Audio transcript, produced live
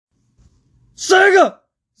Sega!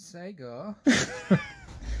 Sega?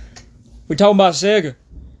 We talking about Sega.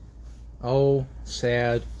 Oh,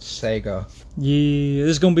 sad Sega. Yeah,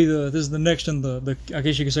 this is the next in the I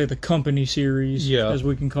guess you could say the company series, as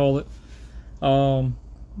we can call it. I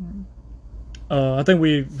think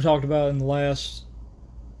we talked about in the last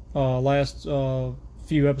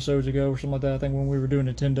few episodes ago or something like that. I think when we were doing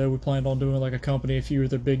Nintendo, we planned on doing like a company, a few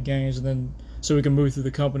of their big games, and then so we can move through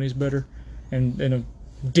the companies better and in a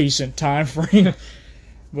decent time frame.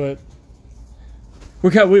 But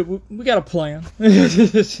we got a plan.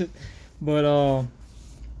 But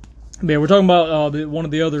yeah, we're talking about one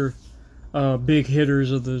of the other big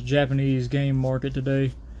hitters of the Japanese game market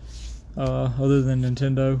today, other than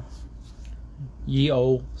Nintendo. Ye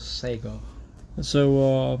old Sega.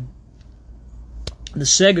 So the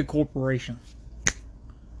Sega Corporation.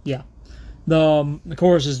 Yeah, of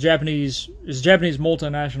course is Japanese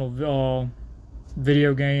multinational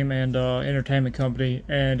video game and entertainment company,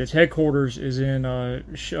 and its headquarters is in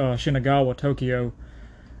Shinagawa, Tokyo.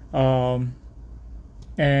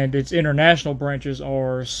 And its international branches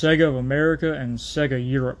are Sega of America and Sega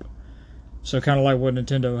Europe. So kind of like what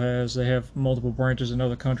Nintendo has, they have multiple branches in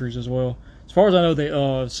other countries as well. As far as I know,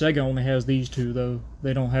 Sega only has these two though.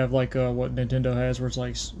 They don't have like what Nintendo has, where it's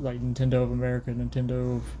like Nintendo of America,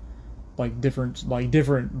 Nintendo of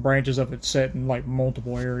different branches of it set in like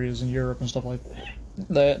multiple areas in Europe and stuff like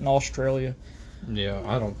that, in Australia. Yeah,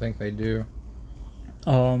 I don't think they do.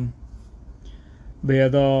 But yeah,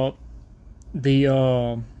 the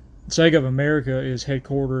Sega of America is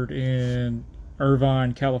headquartered in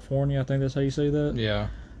Irvine, California. I think that's how you say that. Yeah.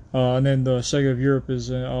 And then the Sega of Europe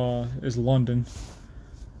is London,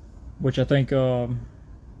 which I think I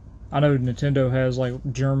know Nintendo has like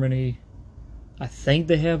Germany. I think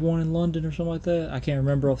they have one in London or something like that. I can't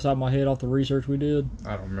remember off the top of my head off the research we did.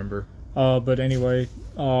 I don't remember. But anyway,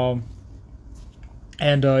 and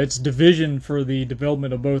its division for the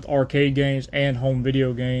development of both arcade games and home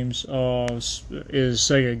video games is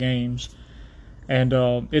Sega Games. And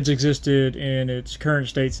it's existed in its current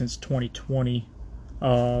state since 2020.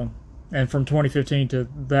 And from 2015 to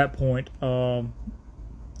that point, the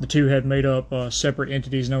two had made up separate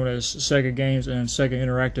entities known as Sega Games and Sega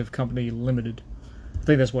Interactive Company Limited. I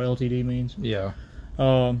think that's what LTD means. Yeah.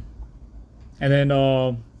 And then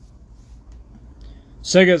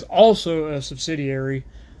Sega is also a subsidiary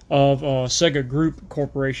of Sega Group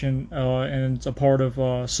Corporation, and it's a part of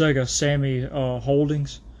Sega Sammy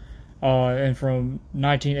Holdings. And from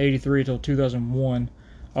 1983 till 2001.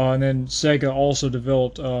 And then Sega also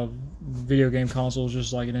developed video game consoles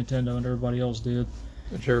just like Nintendo and everybody else did.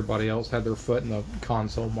 Which everybody else had their foot in the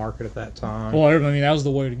console market at that time. Well, I mean, that was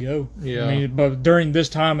the way to go. Yeah. I mean, but during this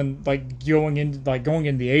time and going in the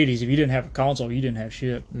 80s, if you didn't have a console, you didn't have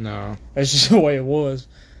shit. No. That's just the way it was.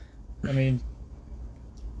 I mean,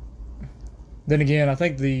 then again, I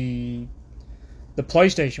think the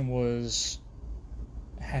PlayStation was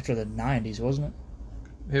after the 90s, wasn't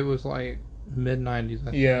it? It was like mid-90s, I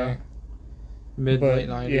think. Yeah. Late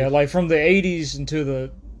 90s. Yeah, like from the 80s into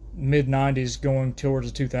the mid-90s going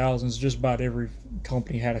towards the 2000s, just about every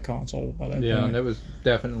company had a console by that point. Yeah, and it was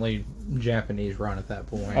definitely Japanese run at that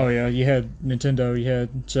point. Oh, yeah, you had Nintendo, you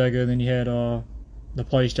had Sega, then you had the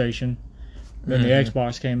PlayStation. Then the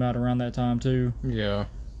Xbox came out around that time, too. Yeah.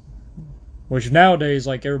 Which nowadays,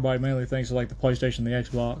 like, everybody mainly thinks of, like, the PlayStation and the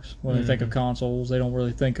Xbox. When they think of consoles, they don't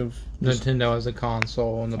really think of... Nintendo as a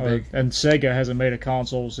console and the big... And Sega hasn't made a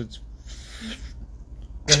console since...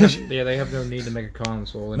 they have no need to make a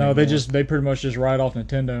console No, anymore. they pretty much just write off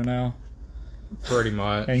Nintendo now. Pretty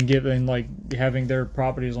much. And having their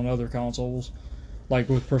properties on other consoles. Like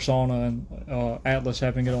with Persona and Atlas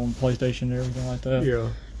having it on PlayStation and everything like that. Yeah.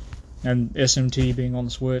 And SMT being on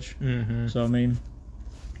the Switch. Mm-hmm. So, I mean...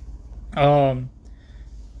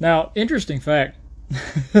 now, interesting fact.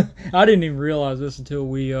 I didn't even realize this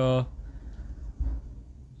until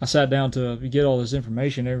I sat down to get all this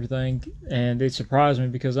information and everything, and it surprised me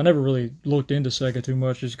because I never really looked into Sega too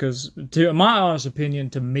much, just because, in my honest opinion,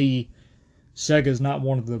 to me, Sega is not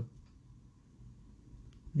one of the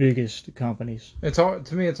biggest companies. To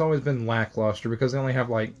me, it's always been lackluster because they only have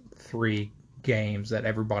like 3 games that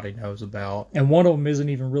everybody knows about. And one of them isn't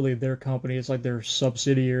even really their company, it's like their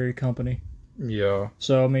subsidiary company. Yeah.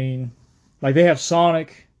 So, I mean, like they have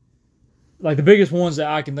Sonic, like the biggest ones that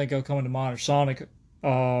I can think of coming to mind are Sonic,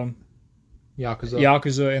 Yakuza,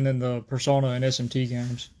 and then the Persona and SMT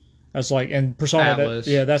games. That's like, and Persona, Atlas.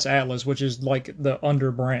 That's Atlas, which is like the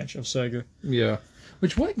under branch of Sega. Yeah.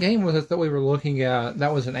 What game was it that we were looking at?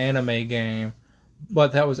 That was an anime game,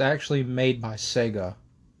 but that was actually made by Sega.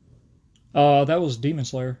 That was Demon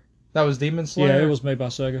Slayer. That was Demon Slayer? Yeah, it was made by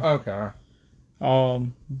Sega. Okay.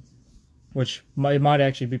 which might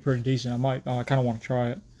actually be pretty decent. I kind of want to try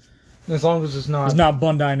it. As long as it's not... It's not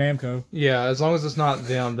Bandai Namco. Yeah, as long as it's not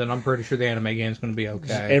them, then I'm pretty sure the anime game's going to be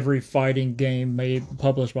okay. Every fighting game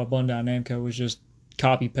published by Bandai Namco was just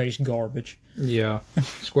copy-paste garbage. Yeah.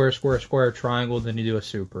 Square, square, square, triangle, then you do a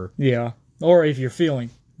super. Yeah. Or if you're feeling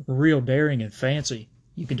real daring and fancy,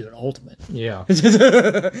 you can do an ultimate. Yeah.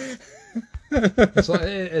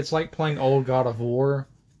 It's like playing old God of War,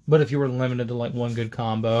 but if you were limited to like one good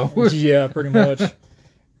combo. Yeah, pretty much.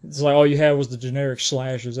 It's like all you had was the generic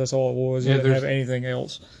slashes. That's all it was. You didn't have anything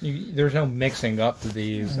else. There's no mixing up to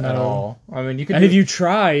these at all. I mean, you can. And if you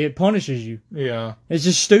try, it punishes you. Yeah. It's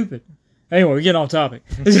just stupid. Anyway, we get off topic.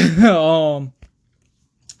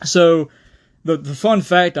 So, the fun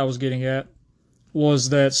fact I was getting at was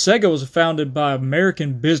that Sega was founded by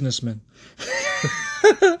American businessmen,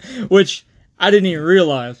 which I didn't even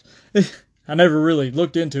realize. I never really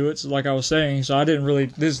looked into it, like I was saying, so I didn't really.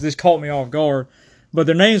 This caught me off guard. But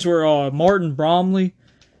their names were Martin Bromley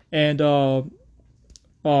and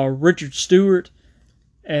Richard Stewart,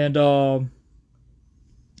 and as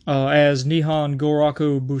Nihon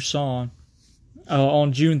Goraku Busan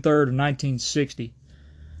on June 3rd of 1960.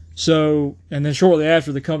 So, and then shortly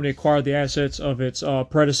after, the company acquired the assets of its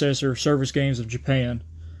predecessor, Service Games of Japan.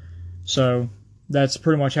 So that's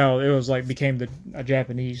pretty much how it was became a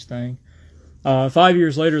Japanese thing. 5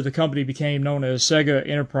 years later, the company became known as Sega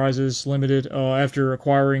Enterprises Limited after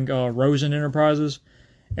acquiring Rosen Enterprises,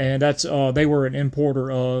 and they were an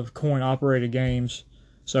importer of coin-operated games.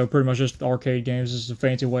 So pretty much just arcade games. This is a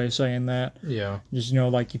fancy way of saying that. Yeah. Just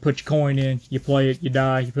like you put your coin in, you play it, you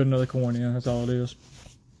die, you put another coin in. That's all it is.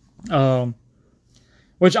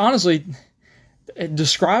 Which honestly,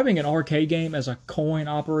 describing an arcade game as a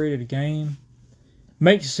coin-operated game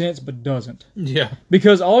makes sense, but doesn't. Yeah.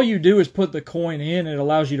 Because all you do is put the coin in, and it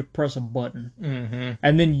allows you to press a button. Mm-hmm.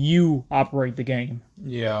 And then you operate the game.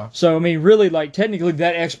 Yeah. So, I mean, really, technically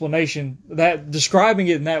that explanation, that describing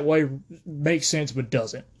it in that way makes sense, but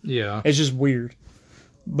doesn't. Yeah. It's just weird.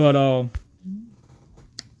 But,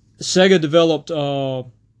 Sega developed,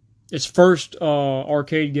 its first,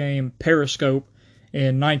 arcade game, Periscope,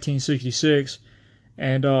 in 1966.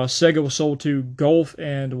 And Sega was sold to Gulf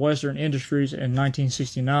and Western Industries in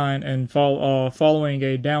 1969, and following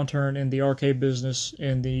a downturn in the arcade business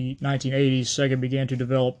in the 1980s, Sega began to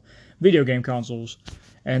develop video game consoles,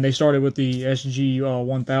 and they started with the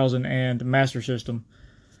SG-1000 and Master System.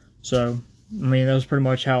 So, I mean, that was pretty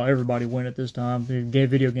much how everybody went at this time. The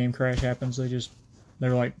video game crash happens, they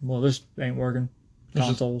were like, well, this ain't working.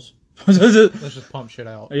 Consoles. Let's just pump shit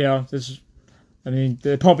out. Yeah,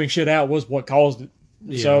 the pumping shit out was what caused it.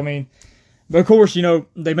 Yeah. So, I mean, but of course,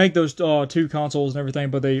 they make those two consoles and everything,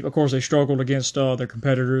 but they struggled against their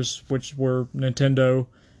competitors, which were Nintendo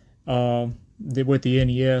with the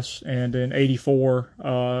NES, and in '84,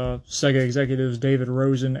 Sega executives David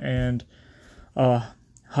Rosen and Hayao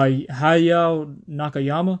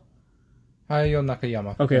Nakayama.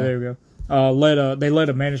 Okay, there we go. They led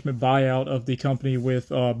a management buyout of the company with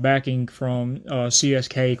backing from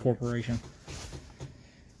CSK Corporation.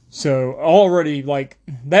 So already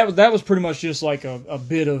that was pretty much just a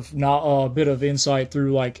bit of insight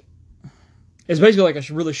through it's basically a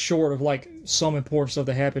really short of some important stuff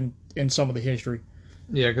that happened in some of the history.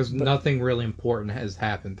 Yeah, because nothing really important has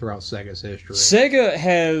happened throughout Sega's history. Sega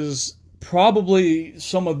has probably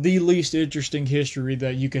some of the least interesting history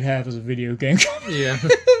that you could have as a video game company. Yeah.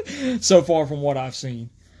 So far from what I've seen.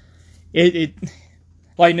 It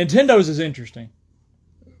Nintendo's is interesting.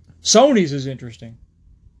 Sony's is interesting.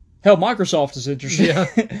 Hell, Microsoft is interesting. Yeah.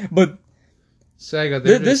 But Sega,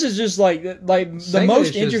 this is just the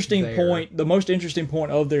most interesting there. point. The most interesting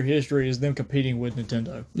point of their history is them competing with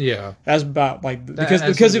Nintendo. Yeah. That's about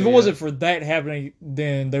because if it wasn't for that happening,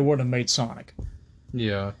 then they wouldn't have made Sonic.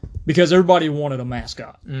 Yeah. Because everybody wanted a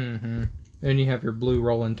mascot. Mm-hmm. And you have your blue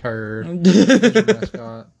rolling turd as your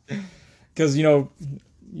mascot. Because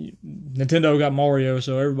Nintendo got Mario,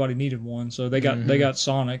 so everybody needed one. So they got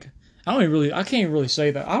Sonic. I can't really say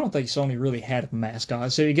that. I don't think Sony really had a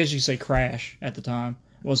mascot. So I guess you could say Crash at the time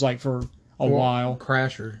was for a while.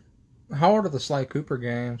 Crasher. How old are the Sly Cooper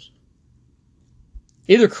games?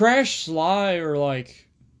 Either Crash, Sly, or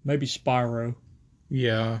maybe Spyro.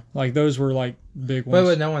 Yeah. Those were big ones.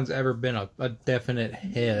 But no one's ever been a definite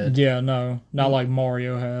head. Yeah, no. Not like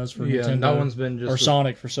Mario has for Nintendo. No one's been just... Or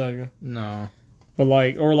Sonic for Sega. No. But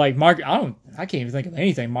I can't even think of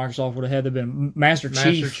anything Microsoft would have had to been. Master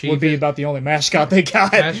Chief would be about the only mascot they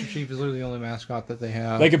got. Master Chief is literally the only mascot that they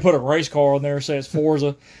have. They could put a race car on there and say it's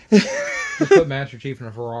Forza. Just put Master Chief in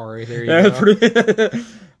a Ferrari. There you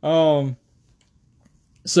go.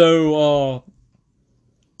 So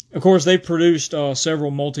of course, they produced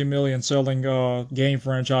several multi-million selling game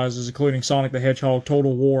franchises, including Sonic the Hedgehog,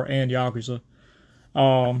 Total War, and Yakuza.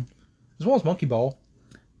 As well as Monkey Ball.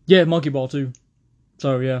 Yeah, Monkey Ball too.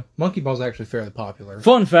 So yeah, Monkey Ball's actually fairly popular.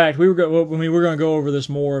 fun fact: we're going to go over this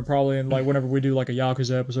more probably in like whenever we do like a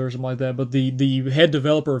Yakuza episode or something like that. But the head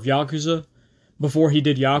developer of Yakuza, before he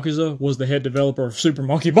did Yakuza, was the head developer of Super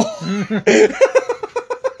Monkey Ball.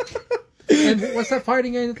 And what's that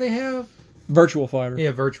fighting game that they have? Virtual Fighter.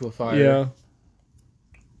 Yeah, Virtual Fighter. Yeah.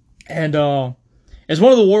 And it's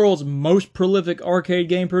one of the world's most prolific arcade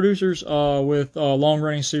game producers with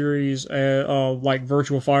long-running series like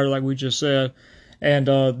Virtual Fighter, like we just said, and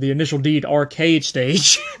the Initial D arcade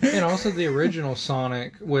stage. And also the original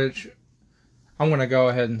Sonic, which I'm going to go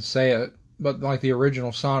ahead and say it, but like the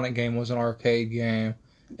original Sonic game was an arcade game,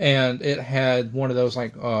 and it had one of those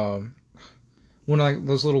like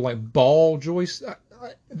those little like ball joysticks.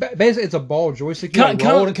 Basically, it's a ball joystick. Kind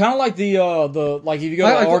of like the like if you go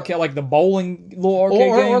to arcade, like the bowling little arcade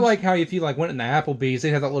games. Or like how if you like went into Applebee's, they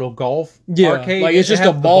had that little golf arcade. Like it's just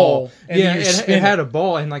a ball. Yeah, it had a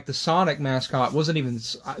ball, and like the Sonic mascot wasn't.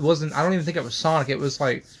 I don't even think it was Sonic. It was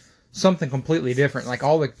like something completely different. Like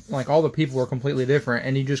all the people were completely different,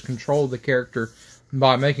 and you just controlled the character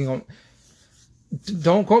by making them.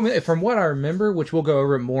 Don't quote me. From what I remember, which we'll go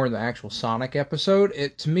over more in the actual Sonic episode,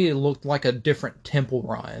 to me it looked like a different Temple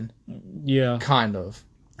Run. Yeah, kind of.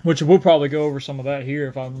 Which we'll probably go over some of that here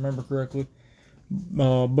if I remember correctly.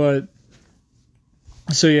 But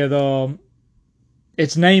so yeah,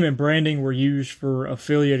 its name and branding were used for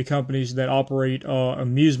affiliated companies that operate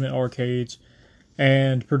amusement arcades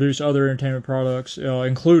and produce other entertainment products,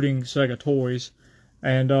 including Sega toys.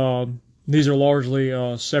 And these are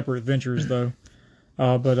largely separate ventures, though.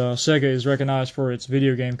 But Sega is recognized for its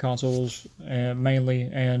video game consoles mainly,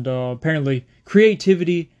 and apparently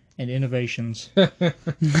creativity and innovations. And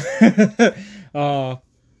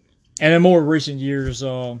in more recent years,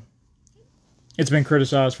 it's been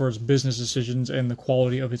criticized for its business decisions and the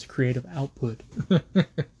quality of its creative output.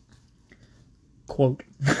 Quote.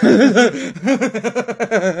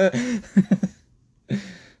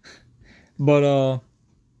 But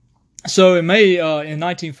so in May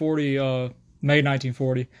 1940. May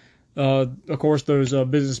 1940. Of course, those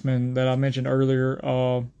businessmen that I mentioned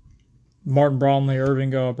earlier, Martin Bromley,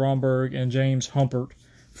 Irving Bromberg, and James Humpert,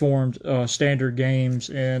 formed Standard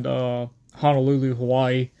Games in Honolulu,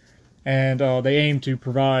 Hawaii, and they aimed to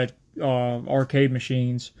provide arcade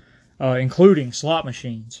machines, including slot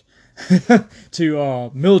machines,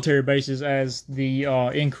 to military bases as the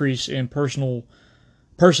increase in personnel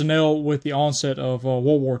with the onset of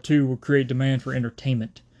World War II would create demand for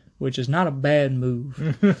entertainment. Which is not a bad move.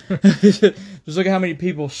 Just look at how many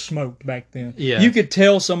people smoked back then. Yeah. You could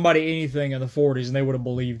tell somebody anything in the 40s and they would have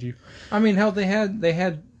believed you. I mean, hell, they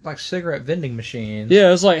had like cigarette vending machines.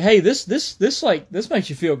 Yeah, it's like, hey, this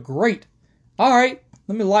makes you feel great. All right,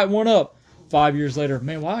 let me light one up. 5 years later,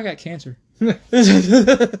 man, why I got cancer?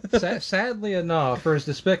 Sadly enough, for as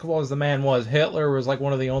despicable as the man was, Hitler was like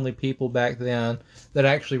one of the only people back then that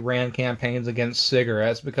actually ran campaigns against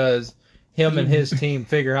cigarettes because him and his team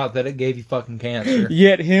figure out that it gave you fucking cancer.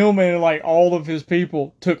 Yet him and like all of his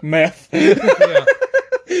people took meth. Yeah.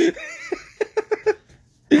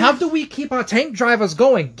 How do we keep our tank drivers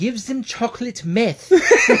going? Gives them chocolate meth.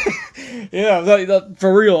 Yeah,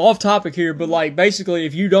 for real, off topic here, but like basically,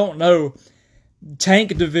 if you don't know,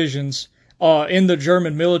 tank divisions in the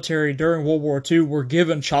German military during World War II were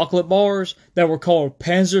given chocolate bars that were called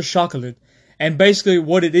Panzer Chocolate. And basically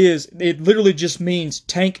what it is, it literally just means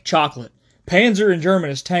tank chocolate. Panzer in German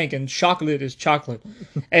is tank and chocolate is chocolate.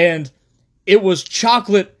 And it was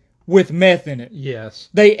chocolate with meth in it. Yes.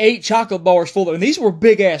 They ate chocolate bars full of, and these were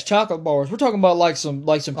big ass chocolate bars. We're talking about like some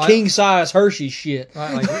king size Hershey shit.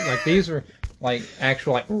 Like these were like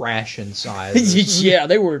actual like ration size. Yeah,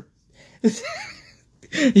 they were.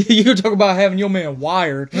 You were talking about having your man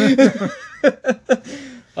wired.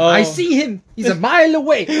 I see him. He's a mile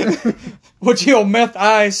away. What your meth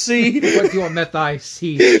eyes see? What your meth eyes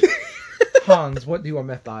see? Hans, what do your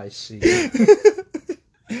meth eyes see?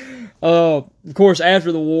 Of course,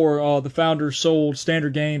 after the war, the founders sold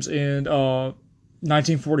Standard Games in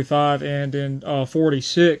 1945 and in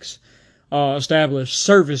 46 established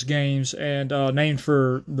Service Games and named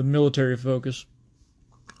for the military focus.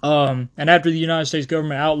 And after the United States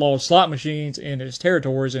government outlawed slot machines in its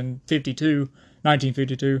territories in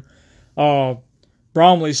 1952,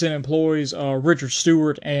 Bromley sent employees Richard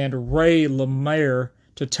Stewart and Ray Lemaire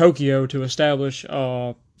to Tokyo to establish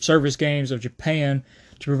Service Games of Japan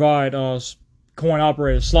to provide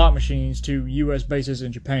coin-operated slot machines to U.S. bases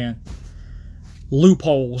in Japan.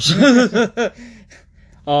 Loopholes.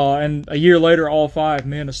 And a year later, all 5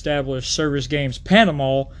 men established Service Games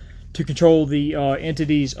Panama to control the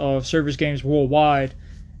entities of Service Games worldwide,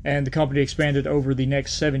 and the company expanded over the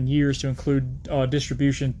next 7 years to include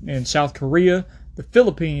distribution in South Korea, the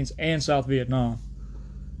Philippines, and South Vietnam.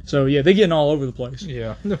 So yeah, they're getting all over the place.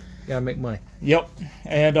 Yeah. Gotta make money. Yep.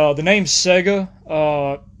 And the name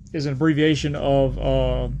Sega is an abbreviation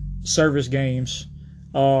of Service Games,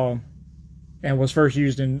 and was first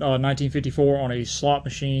used in 1954 on a slot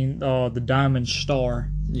machine, the Diamond Star.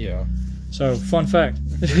 Yeah. So, fun fact.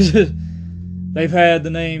 They've had the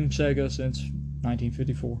name Sega since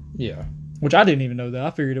 1954. Yeah. Which I didn't even know that.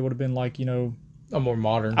 I figured it would have been like, A more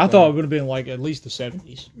modern I thing. thought it would have been like at least the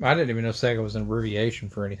 70s. I didn't even know Sega was an abbreviation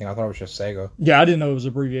for anything. I thought it was just Sega. Yeah, I didn't know it was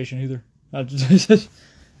abbreviation either.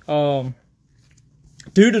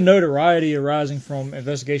 Due to notoriety arising from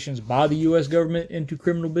investigations by the U.S. government into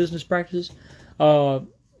criminal business practices, of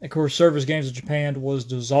course, Service Games of Japan was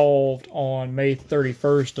dissolved on May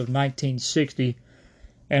 31st of 1960,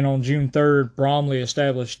 and on June 3rd, Bromley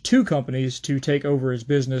established 2 companies to take over its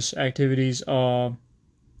business activities, Nihon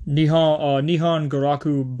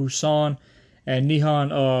Goraku Busan and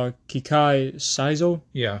Nihon Kikai Saizo.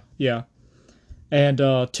 Yeah. Yeah. And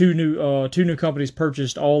two new companies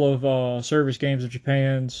purchased all of Service Games of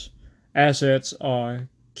Japan's assets,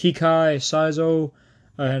 Kikai Saizo,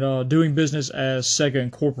 and doing business as Sega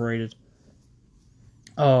Incorporated,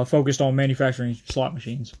 focused on manufacturing slot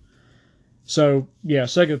machines. So, yeah,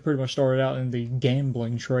 Sega pretty much started out in the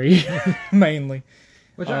gambling trade, mainly.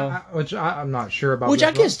 Which I'm not sure about. Which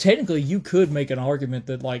I guess technically you could make an argument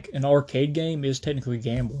that, like, an arcade game is technically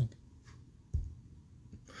gambling.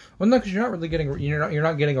 Well, no, because you're not really getting you're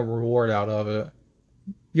not getting a reward out of it.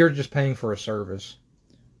 You're just paying for a service.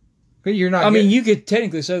 You're not. I mean, you could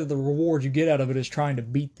technically say that the reward you get out of it is trying to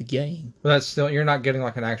beat the game. But that's still, you're not getting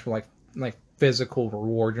like an actual like physical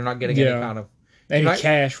reward. You're not getting any kind of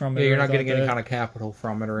cash from it. Yeah, you're not getting any kind of capital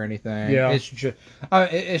from it or anything. Yeah,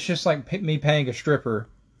 it's just like me paying a stripper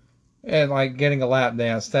and like getting a lap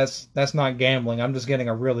dance. That's not gambling. I'm just getting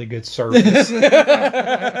a really good service.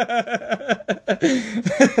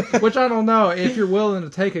 Which I don't know. If you're willing to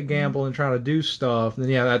take a gamble and try to do stuff, then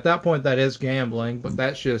yeah, at that point that is gambling. But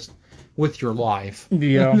that's just with your life.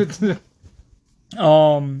 Yeah.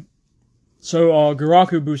 So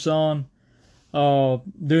Garaku Busan,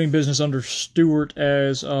 doing business under Stewart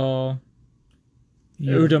as Udamatic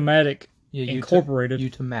Incorporated.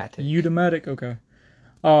 Udamatic, okay.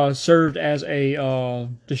 Served as a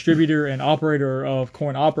distributor and operator of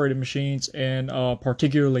coin-operated machines and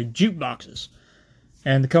particularly jukeboxes.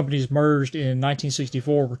 And the companies merged in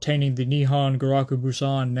 1964, retaining the Nihon Garaku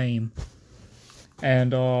Busan name.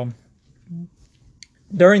 And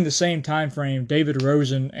during the same time frame, David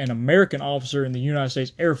Rosen, an American officer in the United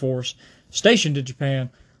States Air Force stationed in Japan,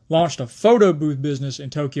 launched a photo booth business in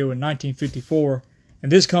Tokyo in 1954,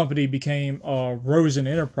 and this company became Rosen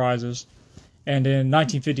Enterprises, and in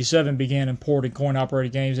 1957 began importing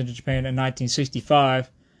coin-operated games into Japan. In 1965,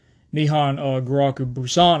 Nihon Garaku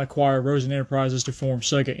Busan acquired Rosen Enterprises to form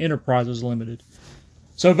Sega Enterprises Limited.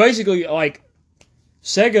 So basically, like,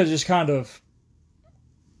 Sega just kind of...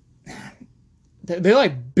 They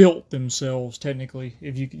like built themselves technically,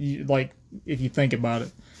 if you think about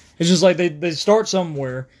it. It's just like they start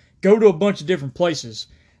somewhere, go to a bunch of different places,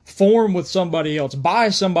 form with somebody else, buy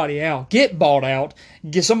somebody out, get bought out,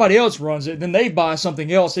 get somebody else runs it, then they buy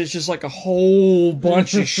something else. It's just like a whole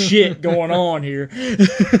bunch of shit going on here.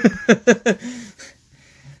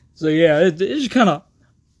 So yeah, it's just kind of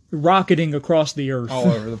rocketing across the earth, all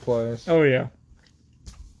over the place. Oh yeah,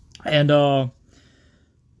 and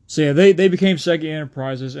so yeah, they became Sega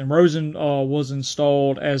Enterprises, and Rosen was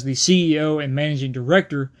installed as the CEO and managing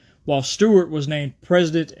director, while Stewart was named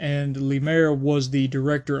president and Lemaire was the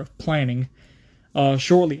director of planning.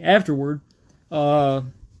 Shortly afterward,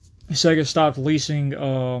 Sega stopped leasing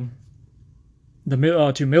to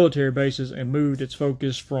military bases and moved its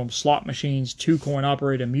focus from slot machines to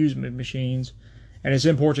coin-operated amusement machines, and its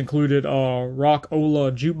imports included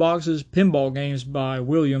Rock-Ola jukeboxes, pinball games by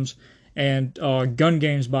Williams, and gun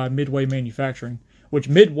games by Midway Manufacturing, which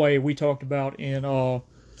Midway we talked about in our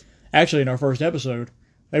first episode.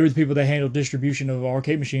 They were the people that handled distribution of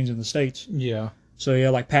arcade machines in the States. Yeah. So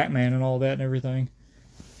yeah, like Pac-Man and all that and everything.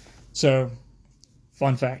 So,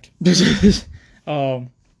 fun fact. Because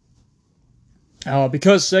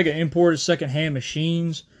Sega imported second-hand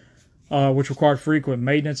machines, which required frequent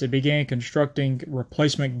maintenance, it began constructing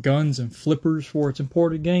replacement guns and flippers for its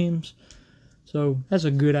imported games. So, that's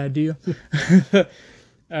a good idea.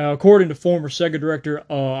 According to former Sega director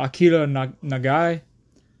Akira Nagai.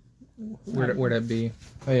 Where'd that be?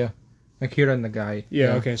 Oh, yeah. Akira Nagai.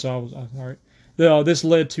 Yeah. Okay. So I was all right. This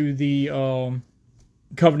led to the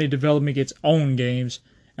company developing its own games,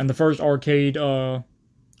 and the first arcade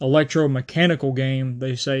electromechanical game,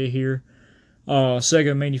 they say here,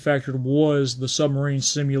 Sega manufactured was the submarine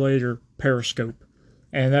simulator Periscope,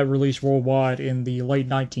 and that released worldwide in the late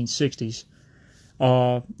 1960s.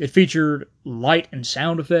 It featured light and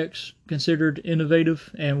sound effects considered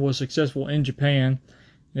innovative and was successful in Japan.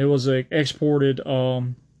 It was exported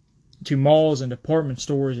to malls and department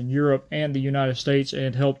stores in Europe and the United States,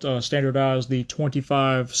 and helped standardize the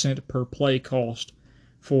 25-cent per play cost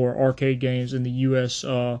for arcade games in the U.S.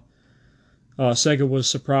 Sega was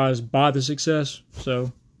surprised by the success.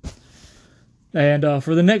 And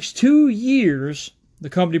for the next 2 years, the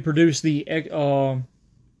company produced the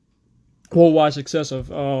worldwide success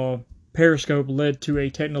of Periscope led to a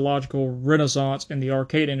technological renaissance in the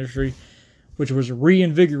arcade industry, which was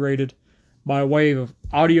reinvigorated by a wave of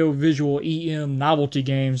audio-visual EM novelty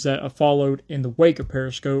games that followed in the wake of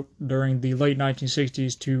Periscope during the late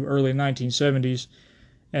 1960s to early 1970s.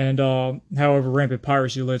 And however, rampant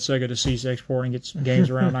piracy led Sega to cease exporting its games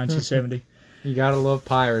around 1970. You gotta love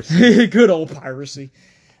piracy. Good old piracy.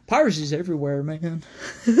 Piracy's everywhere, man.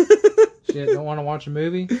 Shit, don't want to watch a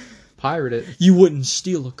movie? Pirate it. You wouldn't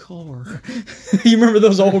steal a car. You remember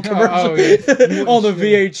those old commercials yeah. on the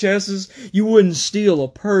VHSs? You wouldn't steal a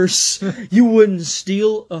purse. You wouldn't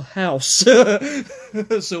steal a house.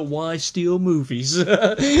 So why steal movies?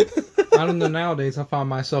 I don't know. Nowadays, I find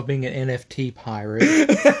myself being an NFT pirate.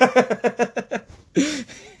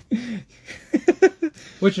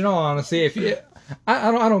 Which, in all honesty, if you,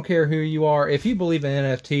 I don't care who you are. If you believe in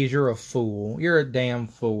NFTs, you're a fool. You're a damn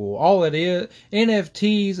fool. All it is,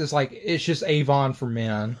 NFTs is like, it's just Avon for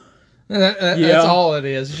men. That's all it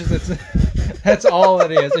is. That's all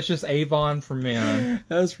it is. It's just Avon for men.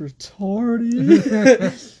 That's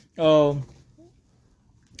retarded. In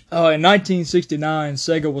 1969,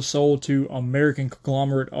 Sega was sold to American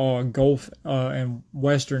conglomerate Gulf and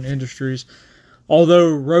Western Industries.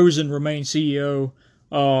 Although Rosen remained CEO,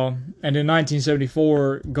 and in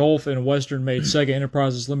 1974, Gulf and Western made Sega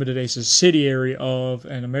Enterprises Limited a subsidiary of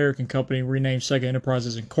an American company renamed Sega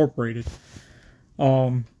Enterprises Incorporated.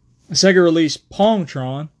 Sega released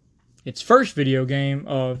Pongtron, its first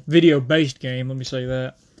video-based game, let me say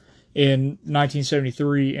that, in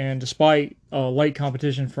 1973, and despite late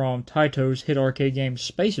competition from Taito's hit arcade game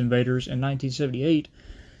Space Invaders in 1978,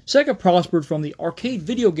 Sega prospered from the arcade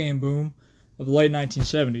video game boom of the late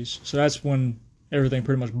 1970s. So that's when everything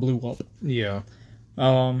pretty much blew up. Yeah.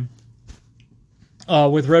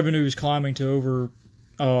 With revenues climbing to over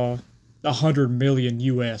 100 million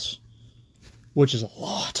US, which is a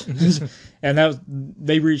lot. And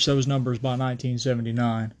they reached those numbers by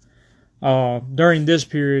 1979. During this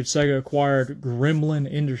period, Sega acquired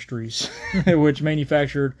Gremlin Industries, which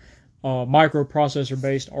manufactured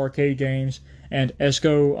microprocessor-based arcade games, and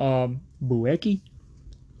Esco Bueki.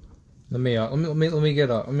 Let me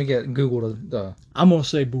get Google to. I'm gonna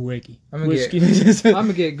say Bueki. I'm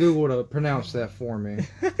gonna get Google to pronounce that for me.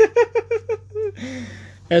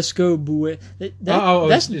 Esco Bueki.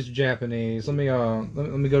 That's just Japanese. Let me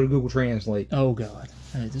go to Google Translate. Oh God,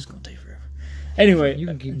 hey, this is gonna take forever. Anyway, you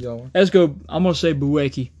can keep going. Esco. I'm gonna say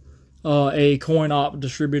Bueki, a coin-op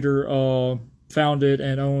distributor founded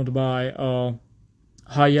and owned by Hayao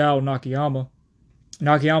Nakayama.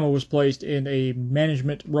 Nakayama was placed in a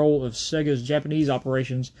management role of Sega's Japanese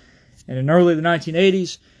operations, and in early the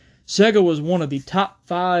 1980s, Sega was one of the top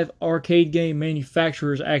 5 arcade game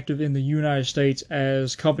manufacturers active in the United States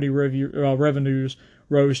as company revenues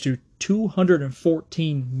rose to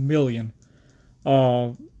 $214 million.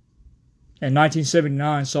 And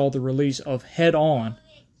 1979 saw the release of Head On.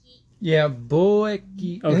 Yeah, boy.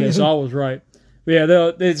 Okay, so I was right. But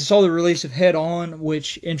yeah, they saw the release of Head On,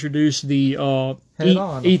 which introduced the Head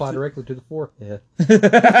On, apply directly to the forehead.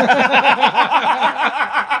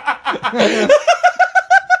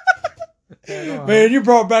 Man, you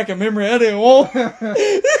brought back a memory I didn't want.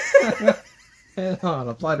 Head On,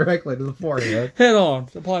 apply directly to the forehead. Head On,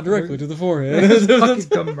 apply directly to the forehead. It's fucking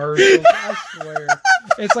commercial, I swear.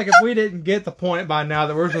 It's like if we didn't get the point by now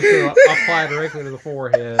that we're supposed to apply directly to the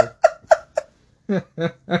forehead.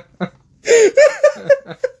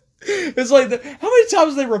 It's like, how many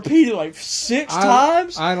times did they repeat it? Like 6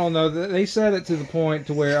 times? I don't know. They said it to the point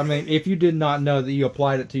to where, I mean, if you did not know that you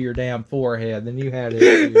applied it to your damn forehead, then you had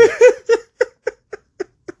it.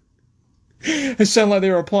 It sounded like they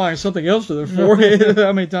were applying something else to their forehead.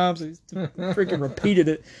 How many times they freaking repeated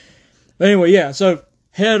it? But anyway, yeah, so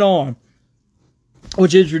Head On,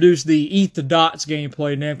 which introduced the Eat the Dots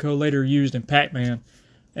gameplay Namco later used in Pac-Man.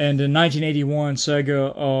 And in 1981,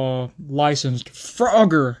 Sega licensed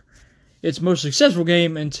Frogger, its most successful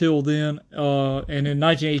game until then. And in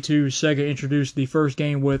 1982, Sega introduced the first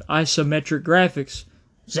game with isometric graphics,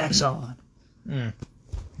 Zaxxon.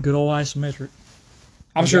 Good old isometric.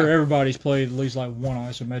 I'm sure everybody's played at least like one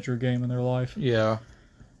isometric game in their life. Yeah.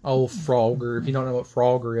 Oh, Frogger. If you don't know what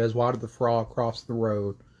Frogger is, why did the frog cross the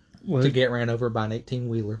road? To get ran over by an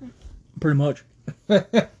 18-wheeler. Pretty much.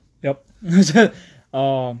 Yep.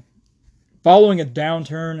 Following a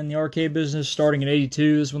downturn in the arcade business starting in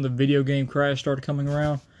 82, this is when the video game crash started coming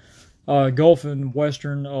around. Gulf and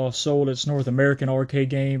Western sold its North American arcade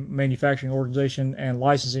game manufacturing organization and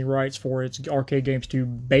licensing rights for its arcade games to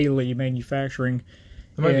Bailey Manufacturing.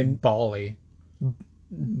 It might be Bally.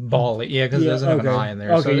 Bally, yeah, because it doesn't have an I in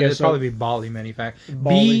there. Okay, so it'd probably be Bally Manufacturing.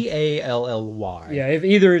 Bally. Yeah, if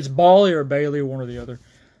either it's Bally or Bailey, one or the other.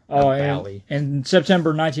 And in September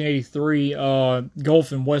 1983,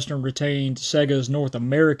 Gulf and Western retained Sega's North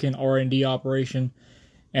American R&D operation,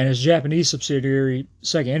 and its Japanese subsidiary,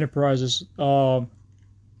 Sega Enterprises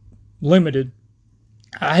Limited.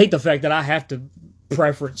 I hate the fact that I have to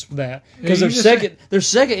preference that, because there's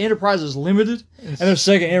Sega Enterprises Limited and there's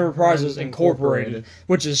Sega Enterprises Incorporated,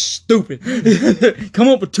 which is stupid. Come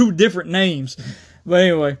up with two different names. But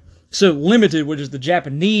anyway, so Limited, which is the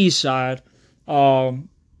Japanese side,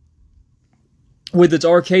 with its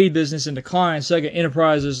arcade business in decline, Sega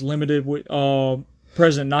Enterprises Limited,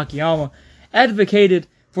 President Nakayama advocated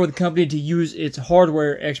for the company to use its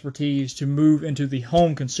hardware expertise to move into the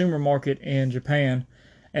home consumer market in Japan.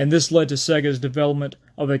 And this led to Sega's development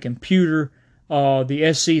of a computer, the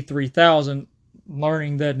SC3000,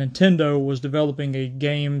 learning that Nintendo was developing a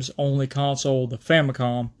games-only console, the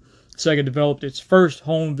Famicom. Sega developed its first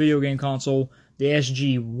home video game console, the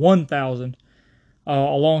SG1000,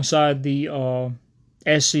 alongside the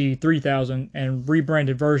SC3000, and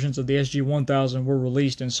rebranded versions of the SG1000 were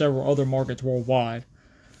released in several other markets worldwide.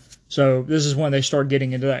 So this is when they start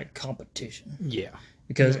getting into that competition. Yeah.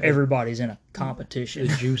 Because everybody's in a competition.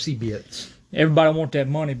 The juicy bits. Everybody wants that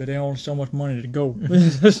money, but they don't have so much money to go.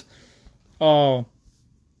 The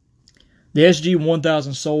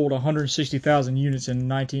SG-1000 sold 160,000 units in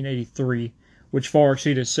 1983, which far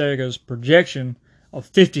exceeded Sega's projection of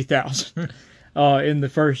 50,000 in the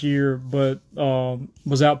first year, but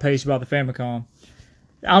was outpaced by the Famicom.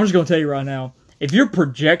 I'm just going to tell you right now, if your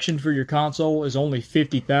projection for your console is only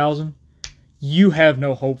 50,000, you have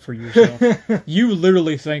no hope for yourself. You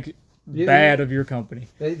literally think bad of your company.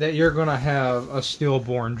 That you're gonna have a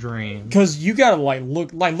stillborn dream. Because you gotta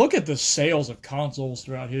look at the sales of consoles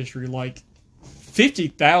throughout history. Like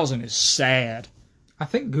 50,000 is sad. I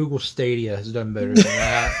think Google Stadia has done better than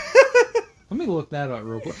that. Let me look that up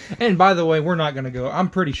real quick. And by the way, I'm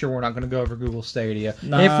pretty sure we're not gonna go over Google Stadia. If we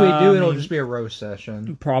do, it'll just be a roast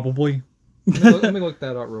session. Probably. Let me look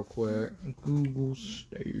that up real quick. Google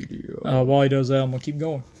Stadia. While he does that, I'm gonna keep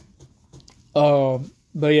going.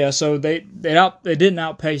 But yeah, so they didn't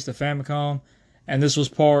outpace the Famicom, and this was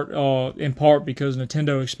in part because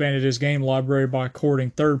Nintendo expanded its game library by courting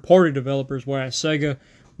third-party developers, whereas Sega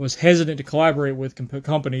was hesitant to collaborate with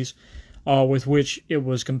companies with which it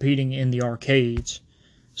was competing in the arcades.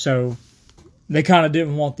 So they kind of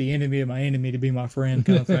didn't want the enemy of my enemy to be my friend,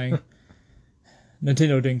 kind of thing.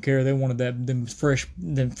 Nintendo didn't care. They wanted them fresh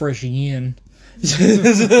yen.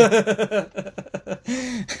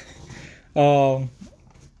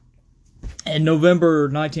 In November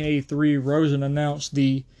 1983, Rosen announced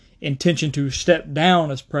the intention to step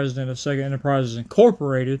down as president of Sega Enterprises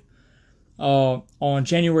Incorporated on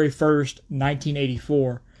January 1st,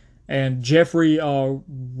 1984. And Jeffrey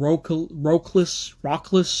Rochlis, it's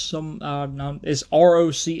Rochlis.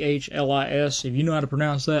 If you know how to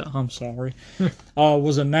pronounce that, I'm sorry.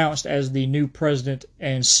 Was announced as the new president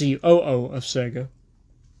and COO of Sega.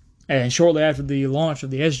 And shortly after the launch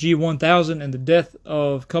of the SG-1000 and the death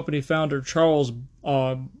of company founder Charles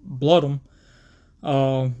Bloodham,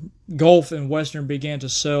 Gulf and Western began to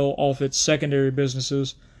sell off its secondary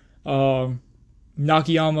businesses.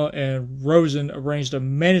 Nakayama and Rosen arranged a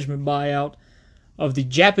management buyout of the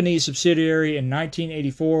Japanese subsidiary in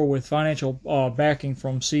 1984 with financial backing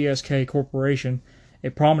from CSK Corporation, a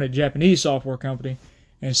prominent Japanese software company,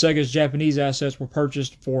 and Sega's Japanese assets were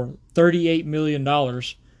purchased for $38 million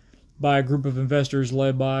by a group of investors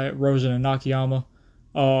led by Rosen and Nakayama.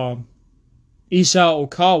 Isao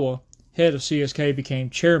Okawa, head of CSK, became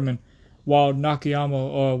chairman, while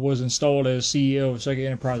Nakayama was installed as CEO of Sega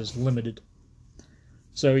Enterprises Limited.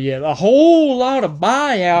 So yeah, a whole lot of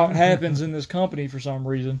buyout happens in this company for some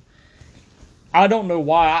reason. I don't know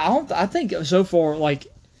why. I think so far,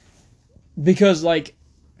 because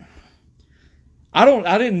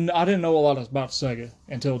I didn't know a lot about Sega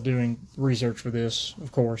until doing research for this.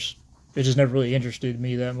 Of course, it just never really interested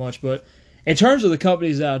me that much. But in terms of the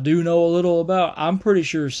companies that I do know a little about, I'm pretty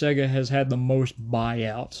sure Sega has had the most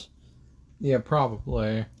buyouts. Yeah,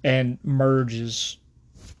 probably. And merges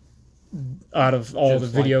out of all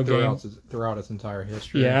Just the video throughout its entire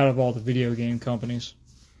history. Yeah, out of all the video game companies.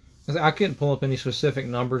 I couldn't pull up any specific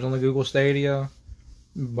numbers on the Google Stadia,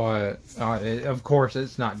 but of course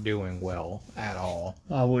it's not doing well at all.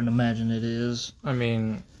 I wouldn't imagine it is. I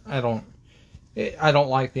mean, I don't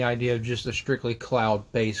like the idea of just a strictly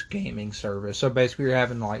cloud-based gaming service. So basically, you're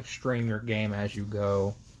having to like stream your game as you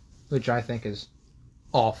go, which I think is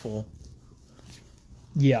awful.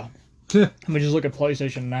 Yeah. I mean, just look at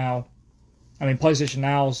PlayStation Now. I mean, PlayStation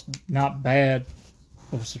Now's not bad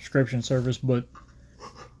of a subscription service, but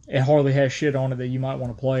it hardly has shit on it that you might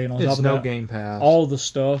want to play. And on top of that, Game Pass. all the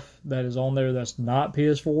stuff that is on there that's not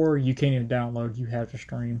PS4, you can't even download. You have to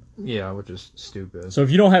stream. Yeah, which is stupid. So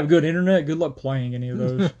if you don't have good internet, good luck playing any of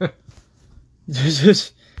those.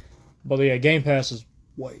 But yeah, Game Pass is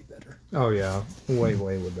way better. Oh yeah, way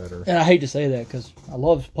better. And I hate to say that because I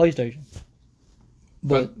love PlayStation,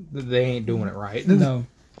 but they ain't doing it right. No.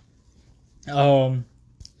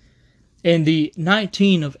 In the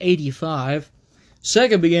 1985,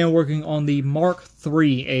 Sega began working on the Mark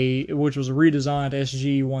III, which was a redesigned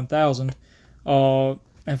SG-1000.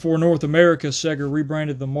 And for North America, Sega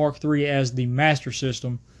rebranded the Mark III as the Master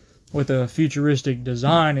System, with a futuristic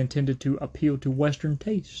design intended to appeal to Western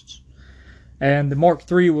tastes. And the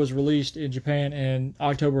Mark III was released in Japan in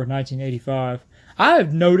October of 1985. I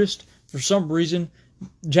have noticed, for some reason,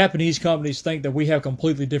 Japanese companies think that we have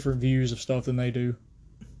completely different views of stuff than they do.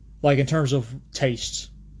 Like, in terms of tastes.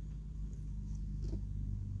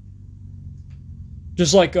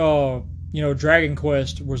 Just like, Dragon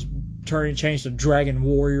Quest was changed to Dragon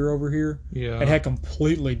Warrior over here. Yeah. It had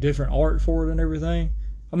completely different art for it and everything.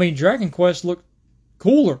 I mean, Dragon Quest looked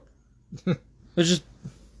cooler. It's just,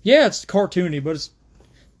 yeah, it's cartoony, but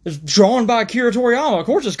it's drawn by Akira Toriyama. Of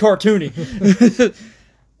course it's cartoony.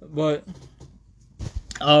 But,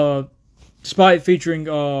 despite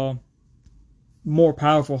featuring, more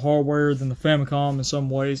powerful hardware than the Famicom in some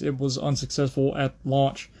ways, it was unsuccessful at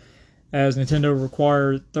launch, as Nintendo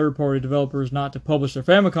required third-party developers not to publish their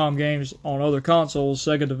Famicom games on other consoles.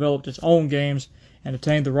 Sega developed its own games and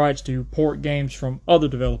obtained the rights to port games from other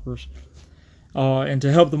developers. And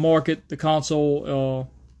to help market the console,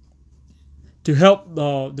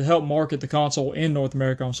 market the console in North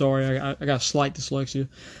America, I'm sorry, I got slight dyslexia.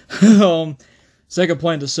 Sega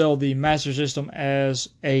planned to sell the Master System as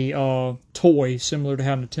a toy, similar to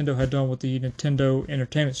how Nintendo had done with the Nintendo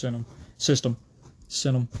Entertainment System.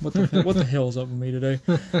 What the hell is up with me today?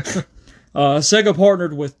 Sega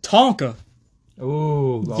partnered with Tonka.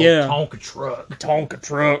 Ooh, yeah, Tonka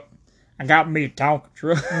truck. I got me a Tonka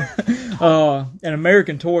truck. An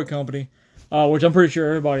American toy company, which I'm pretty sure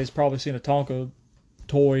everybody's probably seen a Tonka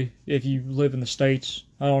toy if you live in the States.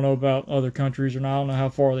 I don't know about other countries or not. I don't know how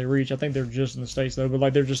far they reach. I think they're just in the States though, but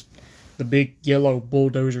like they're just the big yellow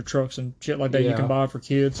bulldozer trucks and shit like that you can buy for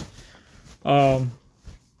kids.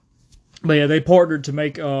 But yeah, they partnered to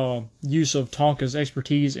make use of Tonka's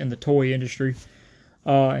expertise in the toy industry.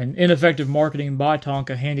 And ineffective marketing by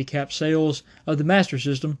Tonka handicapped sales of the Master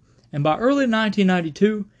System, and by early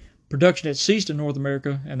 1992, production had ceased in North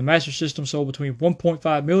America, and the Master System sold between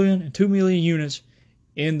 1.5 million and 2 million units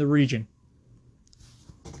in the region.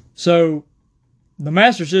 So, the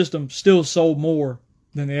Master System still sold more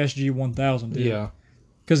than the SG-1000 did. Yeah.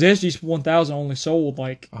 Because the SG-1000 only sold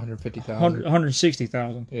like 150,000.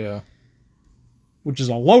 160,000. Yeah. Which is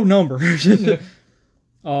a low number.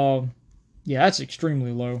 Yeah, that's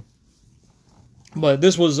extremely low. But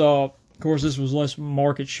this was, of course, this was less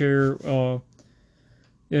market share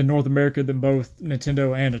in North America than both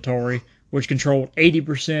Nintendo and Atari, which controlled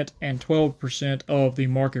 80% and 12% of the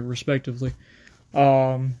market, respectively.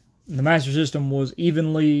 The Master System was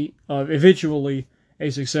eventually a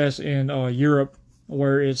success in Europe,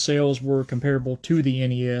 where its sales were comparable to the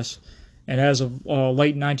NES. And as of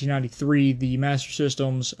late 1993, the Master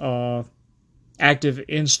System's active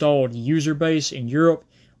installed user base in Europe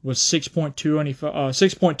was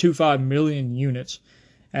 6.25 million units.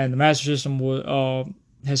 And the Master System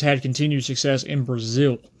has had continued success in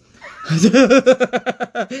Brazil.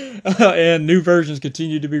 And new versions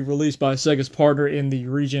continue to be released by Sega's partner in the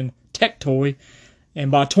region, Tectoy. And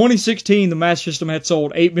by 2016, the Master System had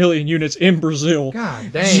sold 8 million units in Brazil.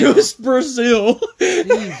 God damn. Just Brazil.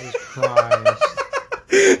 Jesus Christ.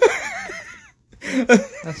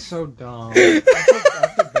 That's so dumb. I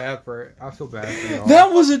feel bad for it. I feel bad for y'all.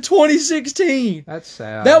 That was in 2016. That's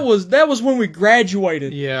sad. That was when we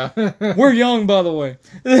graduated. Yeah. We're young, by the way.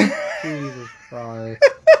 Jesus Christ.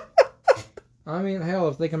 I mean, hell,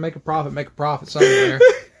 if they can make a profit somewhere.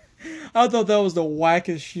 I thought that was the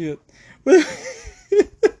wackest shit.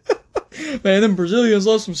 Man, them Brazilians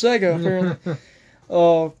love some Sega, apparently.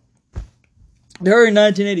 During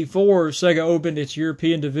 1984, Sega opened its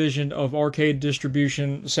European division of arcade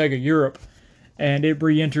distribution, Sega Europe, and it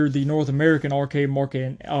re-entered the North American arcade market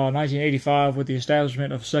in 1985 with the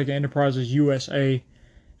establishment of Sega Enterprises USA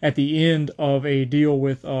at the end of a deal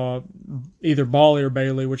with either Bally or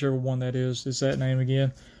Bailey, whichever one that is that name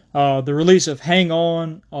again. The release of Hang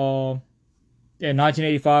On in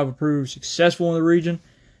 1985 proved successful in the region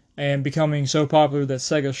and becoming so popular that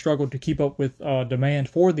Sega struggled to keep up with demand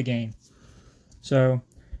for the game. So,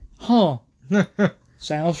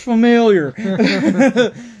 sounds familiar.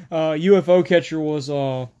 UFO Catcher was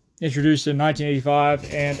introduced in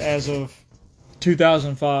 1985, and as of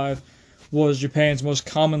 2005, was Japan's most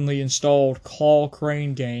commonly installed claw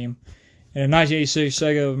crane game. And in 1986,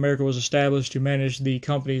 Sega of America was established to manage the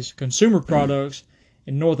company's consumer products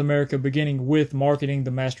in North America, beginning with marketing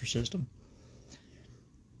the Master System.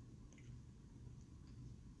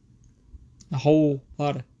 A whole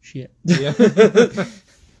lot of shit. Yeah.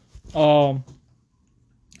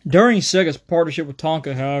 During Sega's partnership with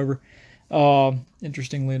Tonka, however,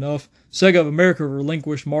 interestingly enough, Sega of America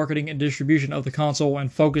relinquished marketing and distribution of the console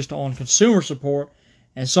and focused on consumer support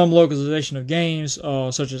and some localization of games,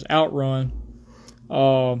 such as Outrun,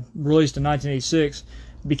 released in 1986,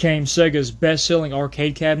 became Sega's best-selling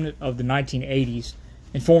arcade cabinet of the 1980s.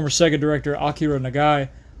 And former Sega director Akira Nagai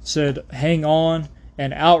said, "Hang On"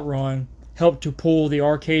 and Outrun helped to pull the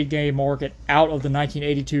arcade game market out of the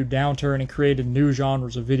 1982 downturn and created new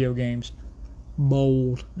genres of video games.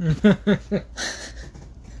 Bold.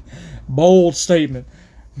 Bold statement.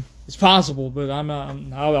 It's possible, but I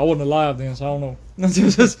wasn't alive then, so I don't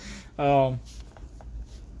know.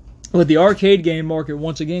 With the arcade game market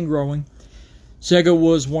once again growing, Sega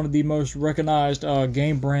was one of the most recognized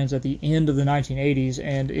game brands at the end of the 1980s,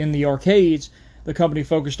 and in the arcades, the company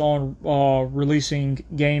focused on releasing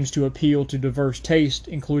games to appeal to diverse tastes,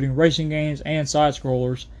 including racing games and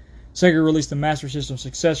side-scrollers. Sega released the Master System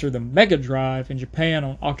successor, the Mega Drive, in Japan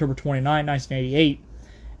on October 29, 1988,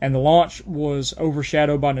 and the launch was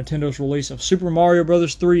overshadowed by Nintendo's release of Super Mario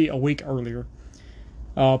Bros. 3 a week earlier.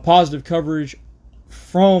 Positive coverage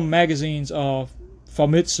from magazines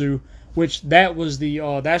Famitsu, which that's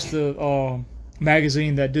the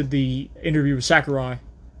magazine that did the interview with Sakurai.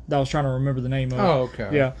 That I was trying to remember the name of. Oh, okay.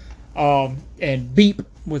 Yeah. And Beep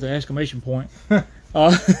with an exclamation point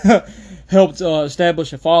helped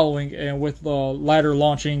establish a following, and with the latter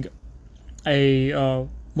launching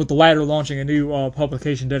a new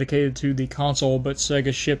publication dedicated to the console, but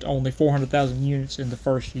Sega shipped only 400,000 units in the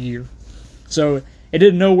first year. So it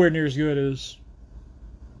did nowhere near as good as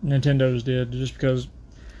Nintendo's did, just because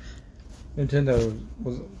Nintendo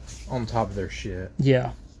was on top of their shit.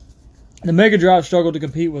 Yeah. The Mega Drive struggled to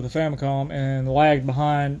compete with the Famicom and lagged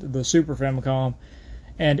behind the Super Famicom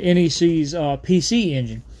and NEC's PC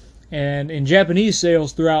engine. And in Japanese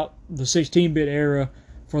sales throughout the 16-bit era,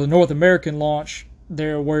 for the North American launch,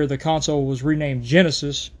 where the console was renamed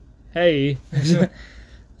Genesis, Sega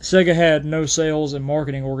had no sales and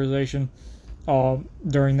marketing organization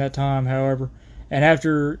during that time, however. And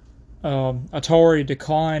after Atari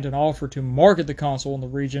declined an offer to market the console in the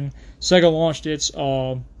region, Sega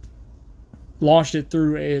launched it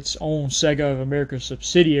through its own Sega of America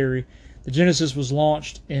subsidiary. The Genesis was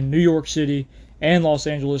launched in New York City and Los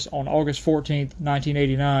Angeles on August 14th,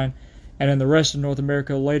 1989, and in the rest of North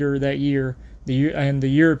America later that year. The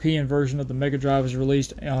European version of the Mega Drive was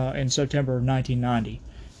released in September of 1990.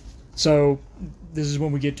 So this is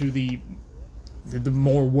when we get to the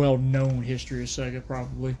more well-known history of Sega,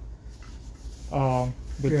 probably, with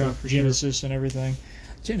the Genesis and everything.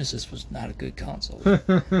 Genesis was not a good console.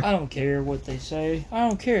 I don't care what they say. I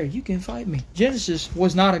don't care. You can fight me. Genesis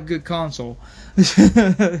was not a good console.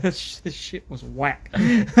 This shit was whack.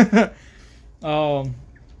 And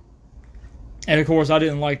of course, I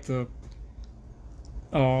didn't like the.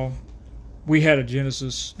 We had a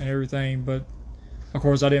Genesis and everything, but of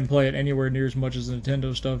course, I didn't play it anywhere near as much as the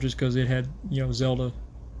Nintendo stuff, just because it had, Zelda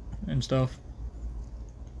and stuff.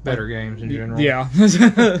 Better games in general. Yeah.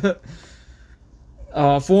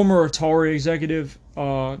 Former Atari executive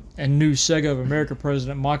and new Sega of America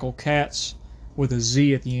president Michael Katz, with a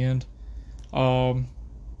Z at the end, so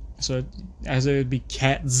as it would be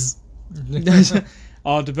Katz,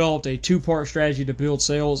 developed a two-part strategy to build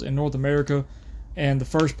sales in North America. and the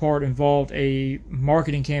first part involved a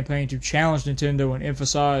marketing campaign to challenge Nintendo and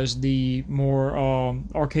emphasize the more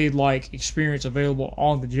arcade-like experience available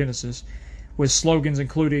on the Genesis, with slogans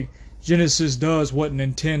including "Genesis does what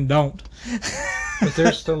Nintendo don't." But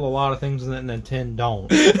there's still a lot of things that Nintendo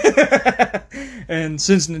don't. And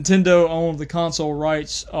since Nintendo owned the console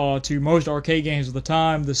rights to most arcade games of the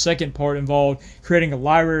time, the second part involved creating a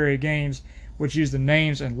library of games which used the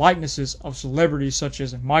names and likenesses of celebrities such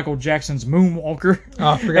as Michael Jackson's Moonwalker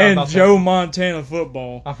and Joe Montana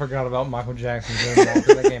Football. I forgot about Michael Jackson's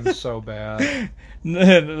Moonwalker. That game is so bad.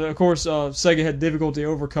 And of course, Sega had difficulty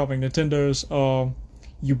overcoming Nintendo's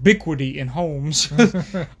ubiquity in homes.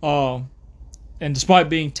 And despite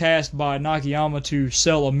being tasked by Nakayama to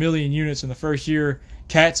sell 1 million units in the first year,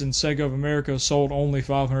 Cats and Sega of America sold only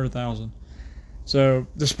 500,000. So,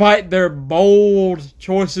 despite their bold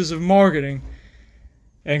choices of marketing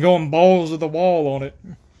and going balls to the wall on it,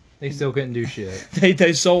 they still couldn't do shit.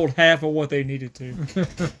 They sold half of what they needed to.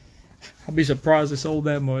 I'd be surprised they sold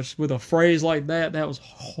that much. With a phrase like that, that was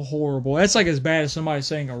horrible. That's like as bad as somebody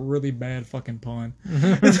saying a really bad fucking pun. I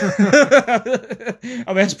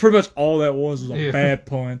mean, that's pretty much all that was a bad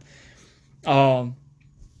pun.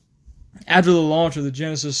 After the launch of the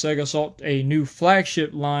Genesis, Sega sought a new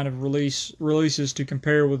flagship line of releases to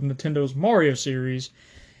compare with Nintendo's Mario series,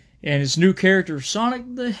 and its new character,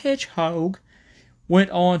 Sonic the Hedgehog,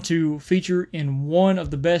 went on to feature in one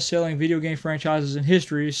of the best-selling video game franchises in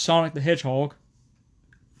history, Sonic the Hedgehog,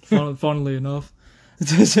 funnily enough,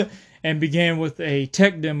 and began with a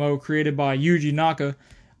tech demo created by Yuji Naka,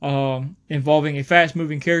 involving a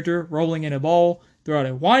fast-moving character rolling in a ball throughout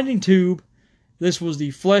a winding tube. This was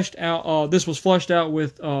fleshed out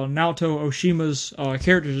with Naoto Oshima's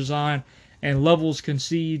character design and levels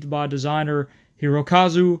conceived by designer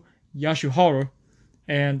Hirokazu Yasuhara,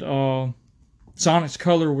 and Sonic's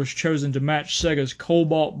color was chosen to match Sega's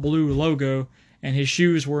cobalt blue logo, and his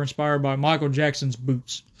shoes were inspired by Michael Jackson's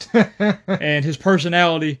boots. And his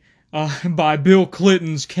personality by Bill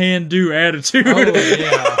Clinton's can-do attitude.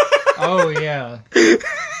 Oh, yeah.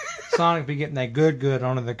 Sonic be getting that good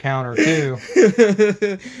under the counter, too.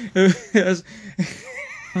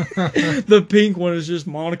 The pink one is just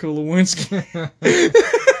Monica Lewinsky.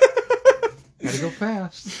 Gotta go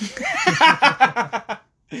fast.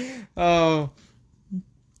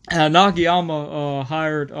 Nakayama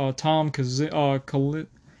hired Tom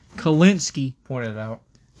Kalinske. Point it out.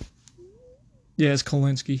 Yeah, it's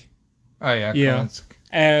Kalinske. Oh, yeah, Kalinske.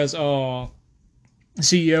 As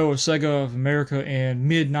CEO of Sega of America in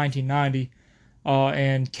mid-1990.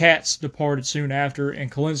 And Katz departed soon after, and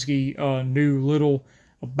Kalinske knew little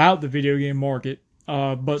about the video game market,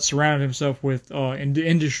 but surrounded himself with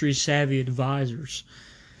industry-savvy advisors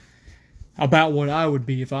about what I would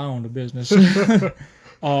be if I owned a business.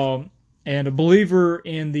 And a believer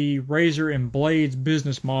in the razor and blades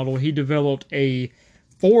business model, he developed a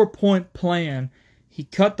 4-point plan. He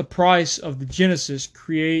cut the price of the Genesis,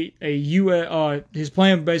 his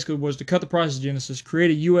plan basically was to cut the price of Genesis,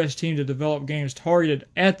 create a U.S. team to develop games targeted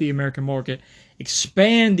at the American market,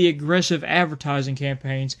 expand the aggressive advertising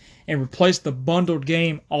campaigns, and replace the bundled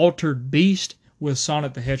game Altered Beast with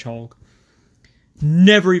Sonic the Hedgehog.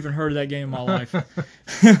 Never even heard of that game in my life.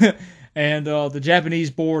 And the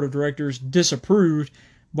Japanese board of directors disapproved,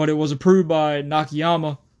 but it was approved by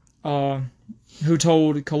Nakayama, who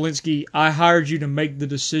told Kalinske, "I hired you to make the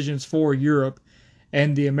decisions for Europe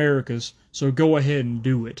and the Americas, so go ahead and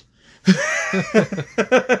do it."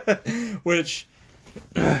 Which,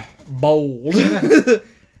 bold.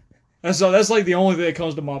 That's like the only thing that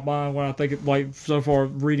comes to my mind when I think of, like, so far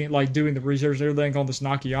reading, like, doing the research and everything on this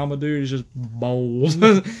Nakayama dude is just bold.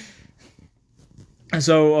 And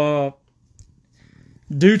so,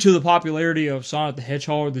 due to the popularity of Sonic the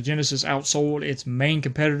Hedgehog, the Genesis outsold its main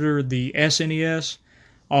competitor, the SNES,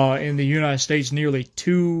 in the United States nearly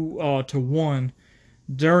 2-1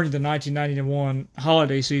 during the 1991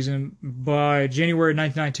 holiday season. By January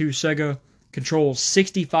 1992, Sega controlled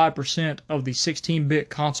 65% of the 16-bit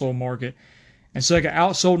console market, and Sega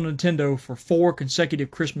outsold Nintendo for 4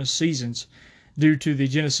 consecutive Christmas seasons due to the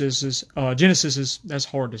Genesis's, that's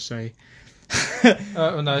hard to say.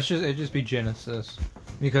 No, it'd just be Genesis,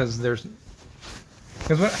 because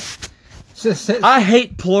I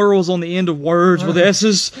hate plurals on the end of words with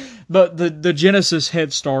S's, but the Genesis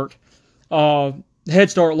Head Start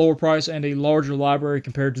lower price and a larger library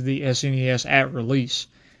compared to the SNES at release.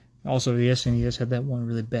 Also, the SNES had that one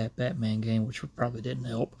really bad Batman game, which probably didn't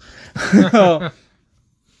help.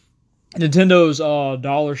 Nintendo's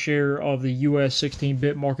dollar share of the US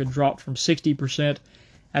 16-bit market dropped from 60%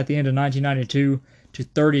 at the end of 1992 to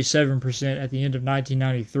 37% at the end of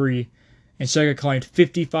 1993, and Sega claimed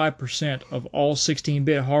 55% of all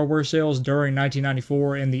 16-bit hardware sales during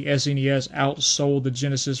 1994, and the SNES outsold the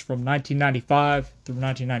Genesis from 1995 through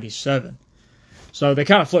 1997. So they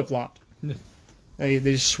kind of flip-flopped. They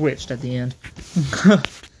just switched at the end.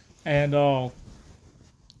 And in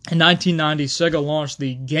 1990, Sega launched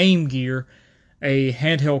the Game Gear, a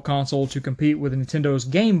handheld console to compete with Nintendo's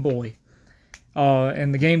Game Boy.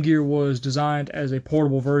 And the Game Gear was designed as a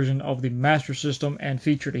portable version of the Master System and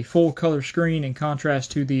featured a full-color screen in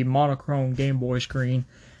contrast to the monochrome Game Boy screen,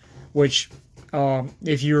 which,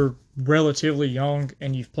 if you're relatively young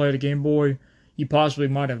and you've played a Game Boy, you possibly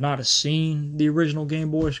might have not have seen the original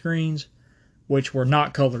Game Boy screens, which were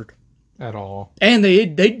not colored. At all. And they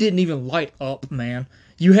didn't even light up, man.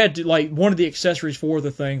 You had to, like, one of the accessories for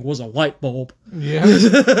the thing was a light bulb. Yeah.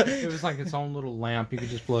 It was like its own little lamp you could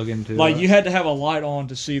just plug into. Like, you had to have a light on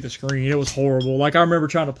to see the screen. It was horrible. Like, I remember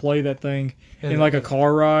trying to play that thing in, like, a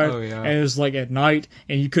car ride. Oh, yeah. And it was, like, at night,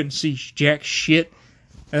 and you couldn't see jack shit.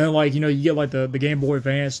 And then, like, you know, you get, like, the Game Boy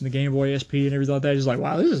Advance and the Game Boy SP and everything like that. It's like,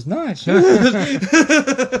 wow, this is nice.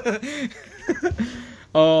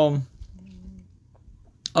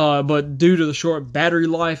 But due to the short battery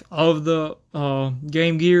life of the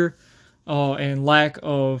Game Gear and lack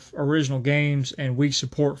of original games and weak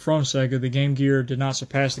support from Sega, the Game Gear did not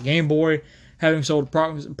surpass the Game Boy, having sold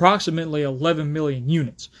approximately 11 million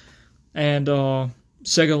units. And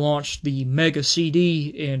Sega launched the Mega CD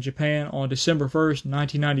in Japan on December 1st,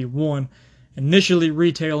 1991, initially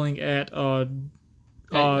retailing at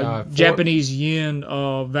Japanese yen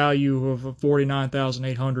value of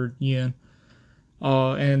 49,800 yen.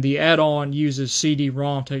 And the add-on uses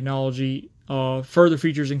CD-ROM technology. Further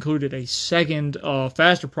features included a second,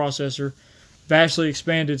 faster processor, vastly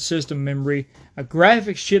expanded system memory, a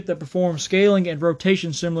graphics chip that performs scaling and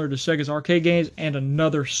rotation similar to Sega's arcade games, and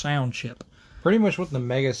another sound chip. Pretty much what the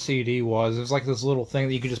Mega CD was. It was like this little thing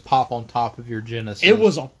that you could just pop on top of your Genesis. It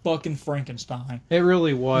was a fucking Frankenstein. It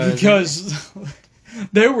really was. Because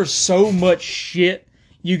there was so much shit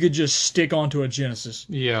you could just stick onto a Genesis.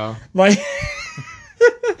 Yeah. Like...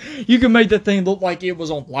 You can make that thing look like it was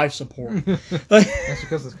on life support. That's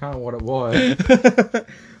because it's kind of what it was.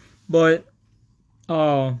 But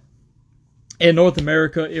in North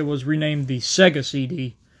America, it was renamed the Sega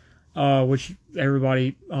CD, which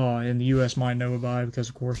everybody in the U.S. might know about because,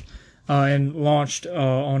 of course, and launched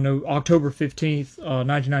on October 15th,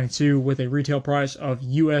 1992, with a retail price of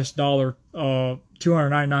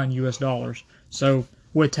 $299 US. So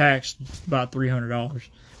with tax, about $300.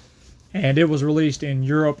 And it was released in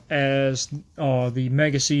Europe as the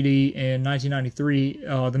Mega CD in 1993.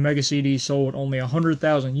 The Mega CD sold only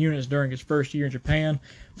 100,000 units during its first year in Japan,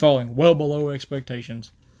 falling well below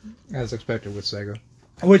expectations. As expected with Sega.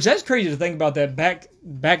 Which, that's crazy to think about that. Back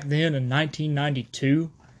then in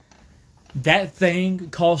 1992, that thing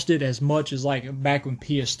costed as much as like back when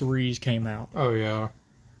PS3s came out. Oh, yeah.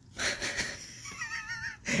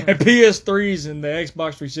 And PS3s and the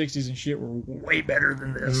Xbox 360s and shit were way better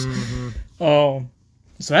than this. Mm-hmm.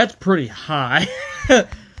 So that's pretty high.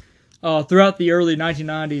 Throughout the early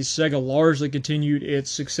 1990s, Sega largely continued its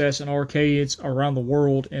success in arcades around the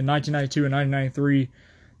world. In 1992 and 1993,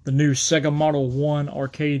 the new Sega Model 1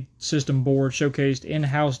 arcade system board showcased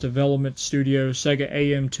in-house development studio Sega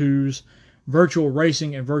AM2's Virtual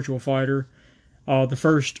Racing and Virtual Fighter, the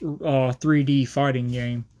first 3D fighting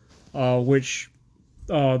game, which...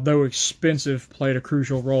 though expensive, played a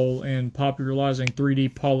crucial role in popularizing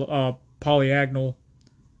 3D polygonal.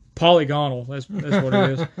 That's what it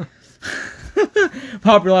is.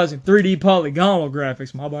 Popularizing 3D polygonal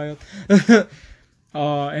graphics. My bad.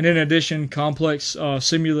 And in addition, complex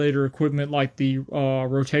simulator equipment like the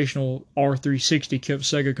rotational R360 kept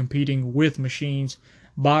Sega competing with machines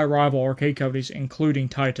by rival arcade companies, including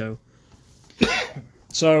Taito.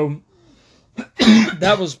 So.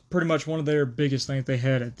 That was pretty much one of their biggest things they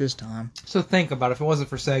had at this time. So think about it. If it wasn't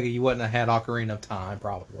for Sega, you wouldn't have had Ocarina of Time,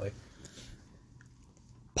 probably.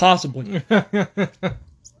 Possibly.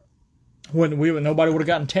 Nobody would have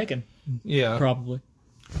gotten Tekken. Yeah. Probably.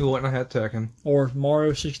 You wouldn't have had Tekken. Or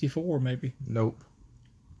Mario 64, maybe. Nope.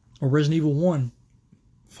 Or Resident Evil 1.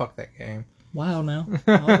 Fuck that game. Wow, now.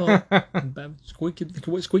 Squeak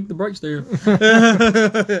the brakes there.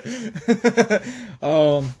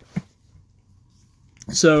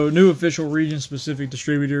 So, new official region-specific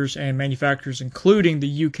distributors and manufacturers, including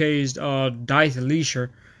the UK's Dice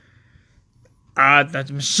Leisure, I'm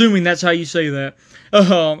assuming that's how you say that,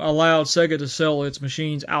 allowed Sega to sell its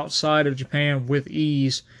machines outside of Japan with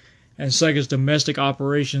ease, and Sega's domestic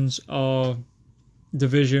operations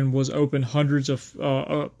division was opened hundreds of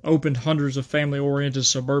family-oriented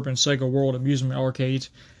suburban Sega World amusement arcades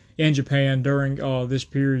in Japan during this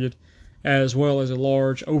period, as well as a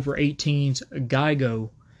large over 18s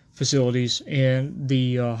Geigo facilities in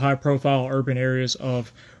the high-profile urban areas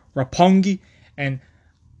of Roppongi and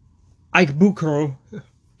Ikebukuro.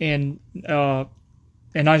 In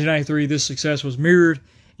 1993, this success was mirrored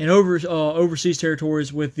in overseas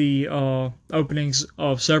territories with the openings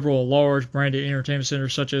of several large branded entertainment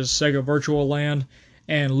centers such as Sega Virtual Land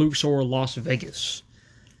and Luxor Las Vegas.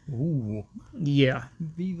 Ooh. Yeah.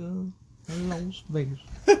 Viva Las Vegas.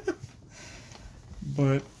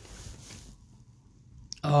 But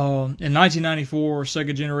in 1994,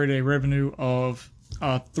 Sega generated a revenue of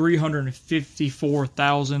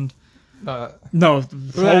 354,000. No,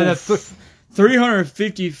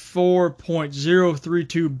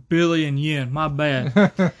 354.032 billion yen. My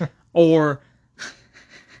bad. Or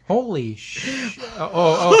holy shit!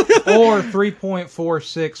 Or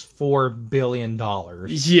 $3.464 billion.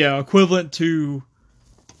 Yeah, equivalent to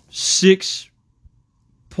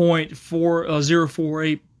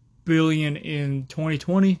 6.4048 billion in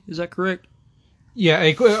 2020. Is that correct?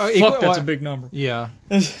 Yeah, fuck, that's a big number. Yeah,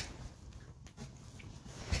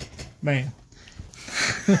 man.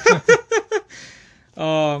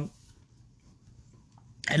 In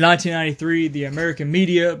 1993, the American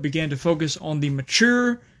media began to focus on the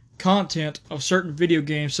mature content of certain video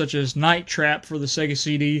games such as Night Trap for the Sega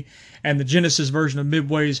CD and the Genesis version of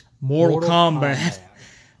Midway's Mortal Kombat.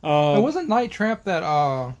 It wasn't Night Trap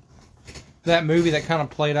that movie that kind of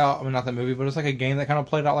played out. I mean, not that movie, but it's like a game that kind of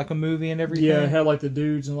played out like a movie and everything. Yeah, it had like the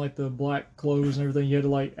dudes and like the black clothes and everything. You had to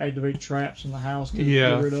like activate traps in the house to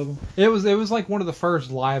get rid of them. It was like one of the first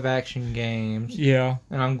live action games. Yeah,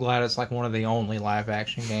 and I'm glad it's like one of the only live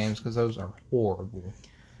action games because those are horrible.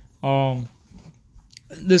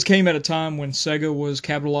 This came at a time when Sega was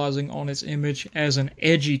capitalizing on its image as an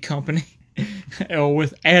edgy company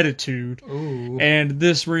with attitude. Ooh. And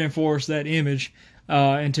this reinforced that image.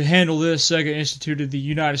 And to handle this, Sega instituted the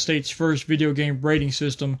United States' first video game rating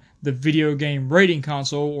system, the Video Game Rating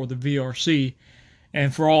Console, or the VRC.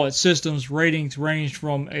 And for all its systems, ratings ranged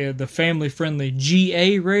from the family-friendly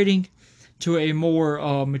GA rating to a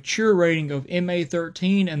more mature rating of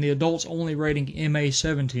MA13 and the adults-only rating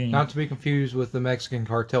MA17. Not to be confused with the Mexican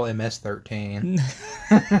cartel MS-13.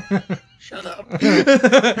 Shut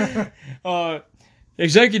up.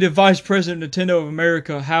 Executive Vice President of Nintendo of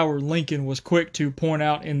America, Howard Lincoln, was quick to point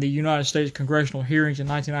out in the United States congressional hearings in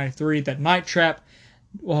 1993 that Night Trap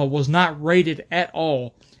was not rated at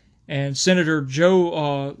all. And Senator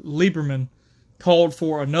Joe Lieberman called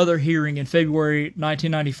for another hearing in February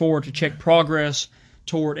 1994 to check progress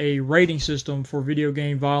toward a rating system for video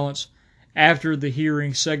game violence. After the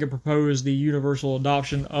hearing, Sega proposed the universal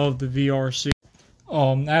adoption of the VRC.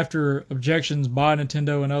 After objections by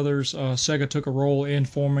Nintendo and others, Sega took a role in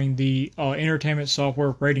forming the Entertainment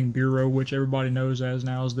Software Rating Bureau, which everybody knows as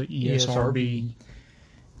now as the ESRB.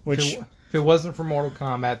 Which, if it wasn't for Mortal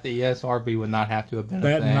Kombat, the ESRB would not have to have been a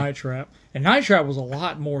thing. Night Trap. And Night Trap was a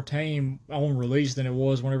lot more tame on release than it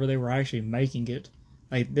was whenever they were actually making it.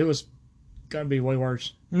 Like, it was going to be way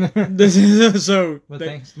worse. But thanks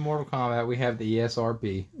to Mortal Kombat, we have the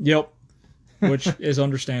ESRB. Yep. Which is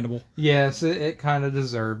understandable. Yes, it kind of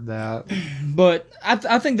deserved that. But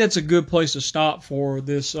I think that's a good place to stop for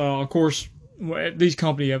this. Of course, these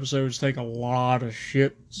company episodes take a lot of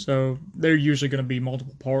shit, so they're usually going to be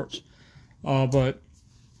multiple parts. But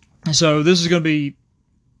so this is going to be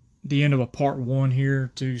the end of a part 1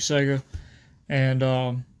 here to Sega. And,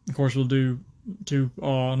 of course, we'll do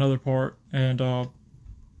another part. And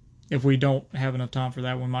if we don't have enough time for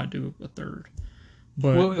that, we might do a third.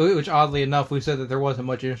 But, which, oddly enough, we said that there wasn't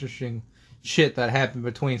much interesting shit that happened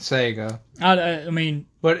between Sega. I mean...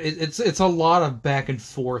 But it's a lot of back and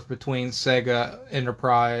forth between Sega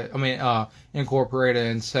Incorporated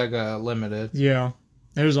and Sega Limited. Yeah.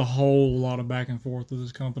 There's a whole lot of back and forth with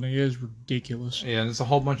this company. It is ridiculous. Yeah, and it's a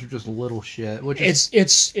whole bunch of just little shit. Which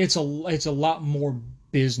it's a lot more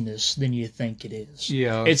business than you think it is.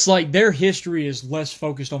 Yeah. It's like their history is less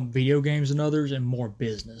focused on video games than others and more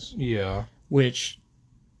business. Yeah. Which,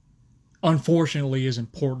 unfortunately, is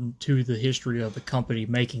important to the history of the company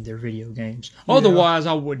making their video games. Yeah. Otherwise,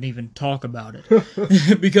 I wouldn't even talk about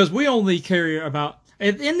it. Because we only care about...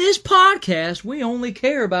 In this podcast, we only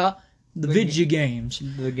care about the video games.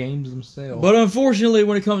 The games themselves. But unfortunately,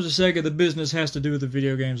 when it comes to Sega, the business has to do with the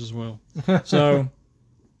video games as well. So,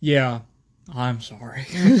 yeah, I'm sorry.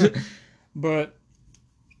 But,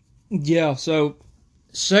 yeah, so,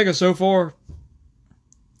 Sega so far,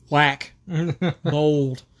 whack.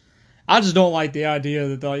 Bold. I just don't like the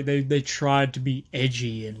idea that they tried to be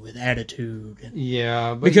edgy and with attitude.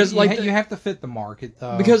 Yeah, but because you have to fit the market,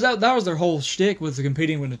 though. Because that was their whole shtick with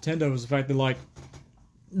competing with Nintendo, was the fact that like,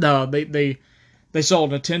 no, they saw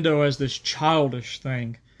Nintendo as this childish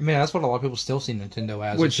thing. I mean, that's what a lot of people still see Nintendo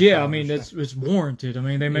as. Which, yeah, I mean, it's warranted. I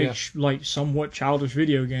mean, they make like somewhat childish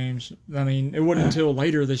video games. I mean, it wasn't until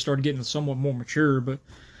later they started getting somewhat more mature, but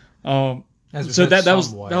so that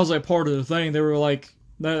was like part of the thing. They were like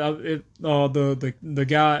the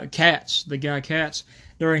guy Katz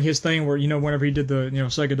during his thing where, whenever he did the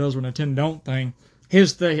Sega does what Nintendo don't thing,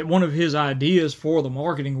 one of his ideas for the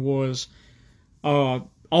marketing was all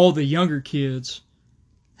the younger kids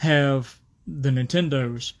have the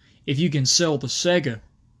Nintendos. If you can sell the Sega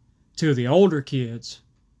to the older kids,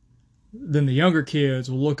 then the younger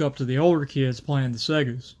kids will look up to the older kids playing the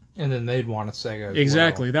Segas. And then they'd want a Sega as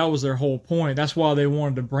exactly. well. That was their whole point. That's why they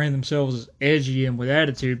wanted to brand themselves as edgy and with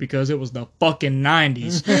attitude, because it was the fucking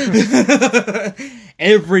 90s.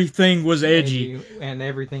 Everything was edgy. And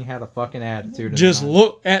everything had a fucking attitude. Just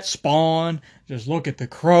look at Spawn. Just look at The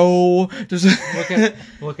Crow. Just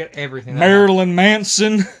look at everything. Marilyn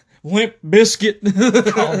Manson. Limp Biscuit.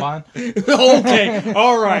 Columbine. Okay.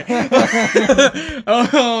 All right.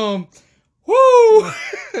 Woo!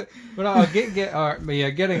 But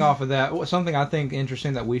getting off of that, something I think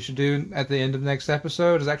interesting that we should do at the end of the next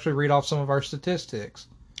episode is actually read off some of our statistics.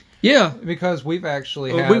 Yeah, because we've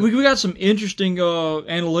actually we got some interesting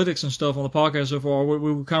analytics and stuff on the podcast so far.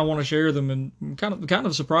 We kind of want to share them, and kind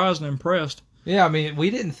of surprised and impressed. Yeah, I mean,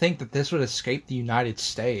 we didn't think that this would escape the United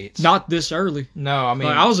States. Not this early. No, I mean,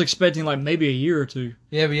 I was expecting like maybe a year or two.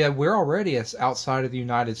 Yeah, but we're already outside of the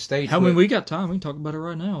United States. I mean, we got time. We can talk about it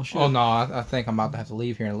right now. Shit. Oh no, I think I'm about to have to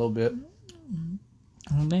leave here in a little bit.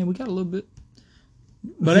 Oh man, we got a little bit.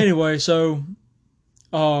 But anyway, so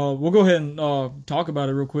we'll go ahead and talk about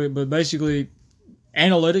it real quick. But basically,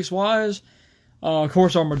 analytics-wise, of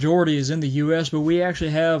course, our majority is in the U.S., but we actually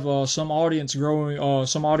have some audience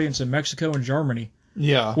in Mexico and Germany.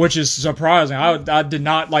 Yeah, which is surprising. I did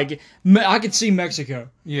not like. I could see Mexico.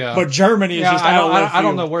 Yeah, but Germany is just out of left field. I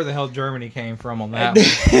don't know where the hell Germany came from on that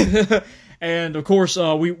one. And of course,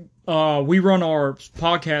 we run our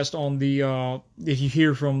podcast on the. If you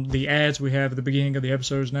hear from the ads we have at the beginning of the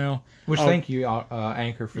episodes now. Which thank you,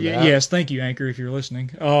 Anchor, for that. Yes, thank you, Anchor, if you're listening.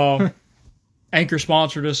 Anchor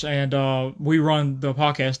sponsored us, and we run the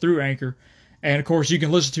podcast through Anchor. And, of course, you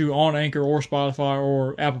can listen to on Anchor or Spotify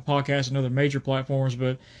or Apple Podcasts and other major platforms.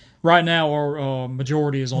 But right now, our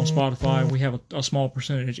majority is on Spotify. We have a small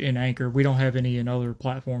percentage in Anchor. We don't have any in other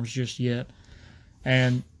platforms just yet.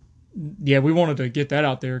 And, yeah, we wanted to get that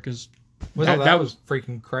out there because that was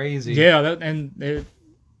freaking crazy. Yeah,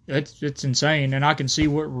 it's insane. And I can see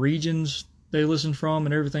what regions they listen from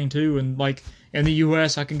and everything, too. And, like, in the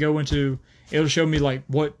U.S., I can go into... It'll show me, like,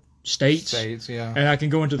 what states, yeah. And I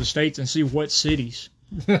can go into the states and see what cities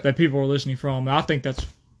that people are listening from. And I think it's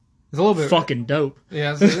a little bit fucking dope.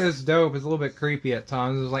 Yeah, it's dope. It's a little bit creepy at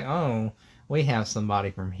times. It's like, oh, we have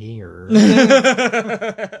somebody from here.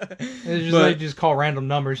 It's just they just call random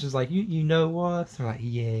numbers. Just like, you know what? They're like,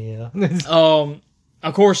 yeah.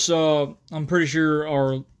 Of course, I'm pretty sure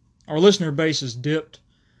our listener base has dipped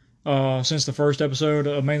since the first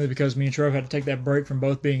episode, mainly because me and Trev had to take that break from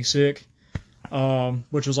both being sick.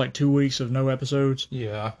 Which was like 2 weeks of no episodes.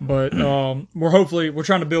 Yeah. But we're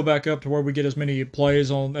trying to build back up to where we get as many plays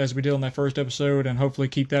on as we did on that first episode, and hopefully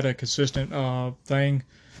keep that a consistent thing.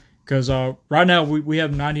 Because right now we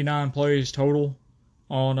have 99 plays total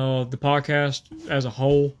on the podcast as a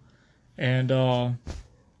whole, and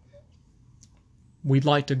we'd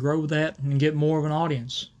like to grow that and get more of an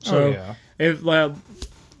audience. So if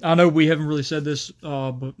I know we haven't really said this, but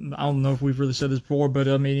I don't know if we've really said this before, but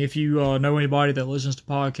I mean, if you know anybody that listens to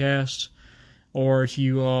podcasts, or if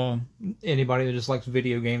you... anybody that just likes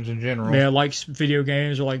video games in general. Yeah, likes video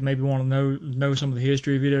games, or like maybe want to know some of the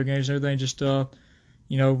history of video games and everything, just,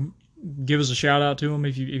 give us a shout out to them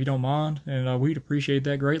if you don't mind, and we'd appreciate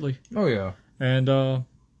that greatly. Oh, yeah. And,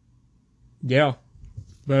 yeah.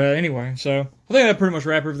 But anyway, so I think that pretty much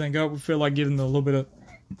wrap everything up. We feel like giving a little bit of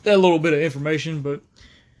information, but...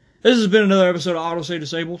 This has been another episode of Auto Say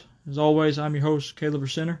Disabled. As always, I'm your host, Caleb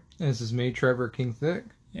Center. This is me, Trevor King Thick.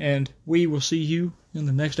 And we will see you in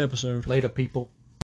the next episode. Later, people.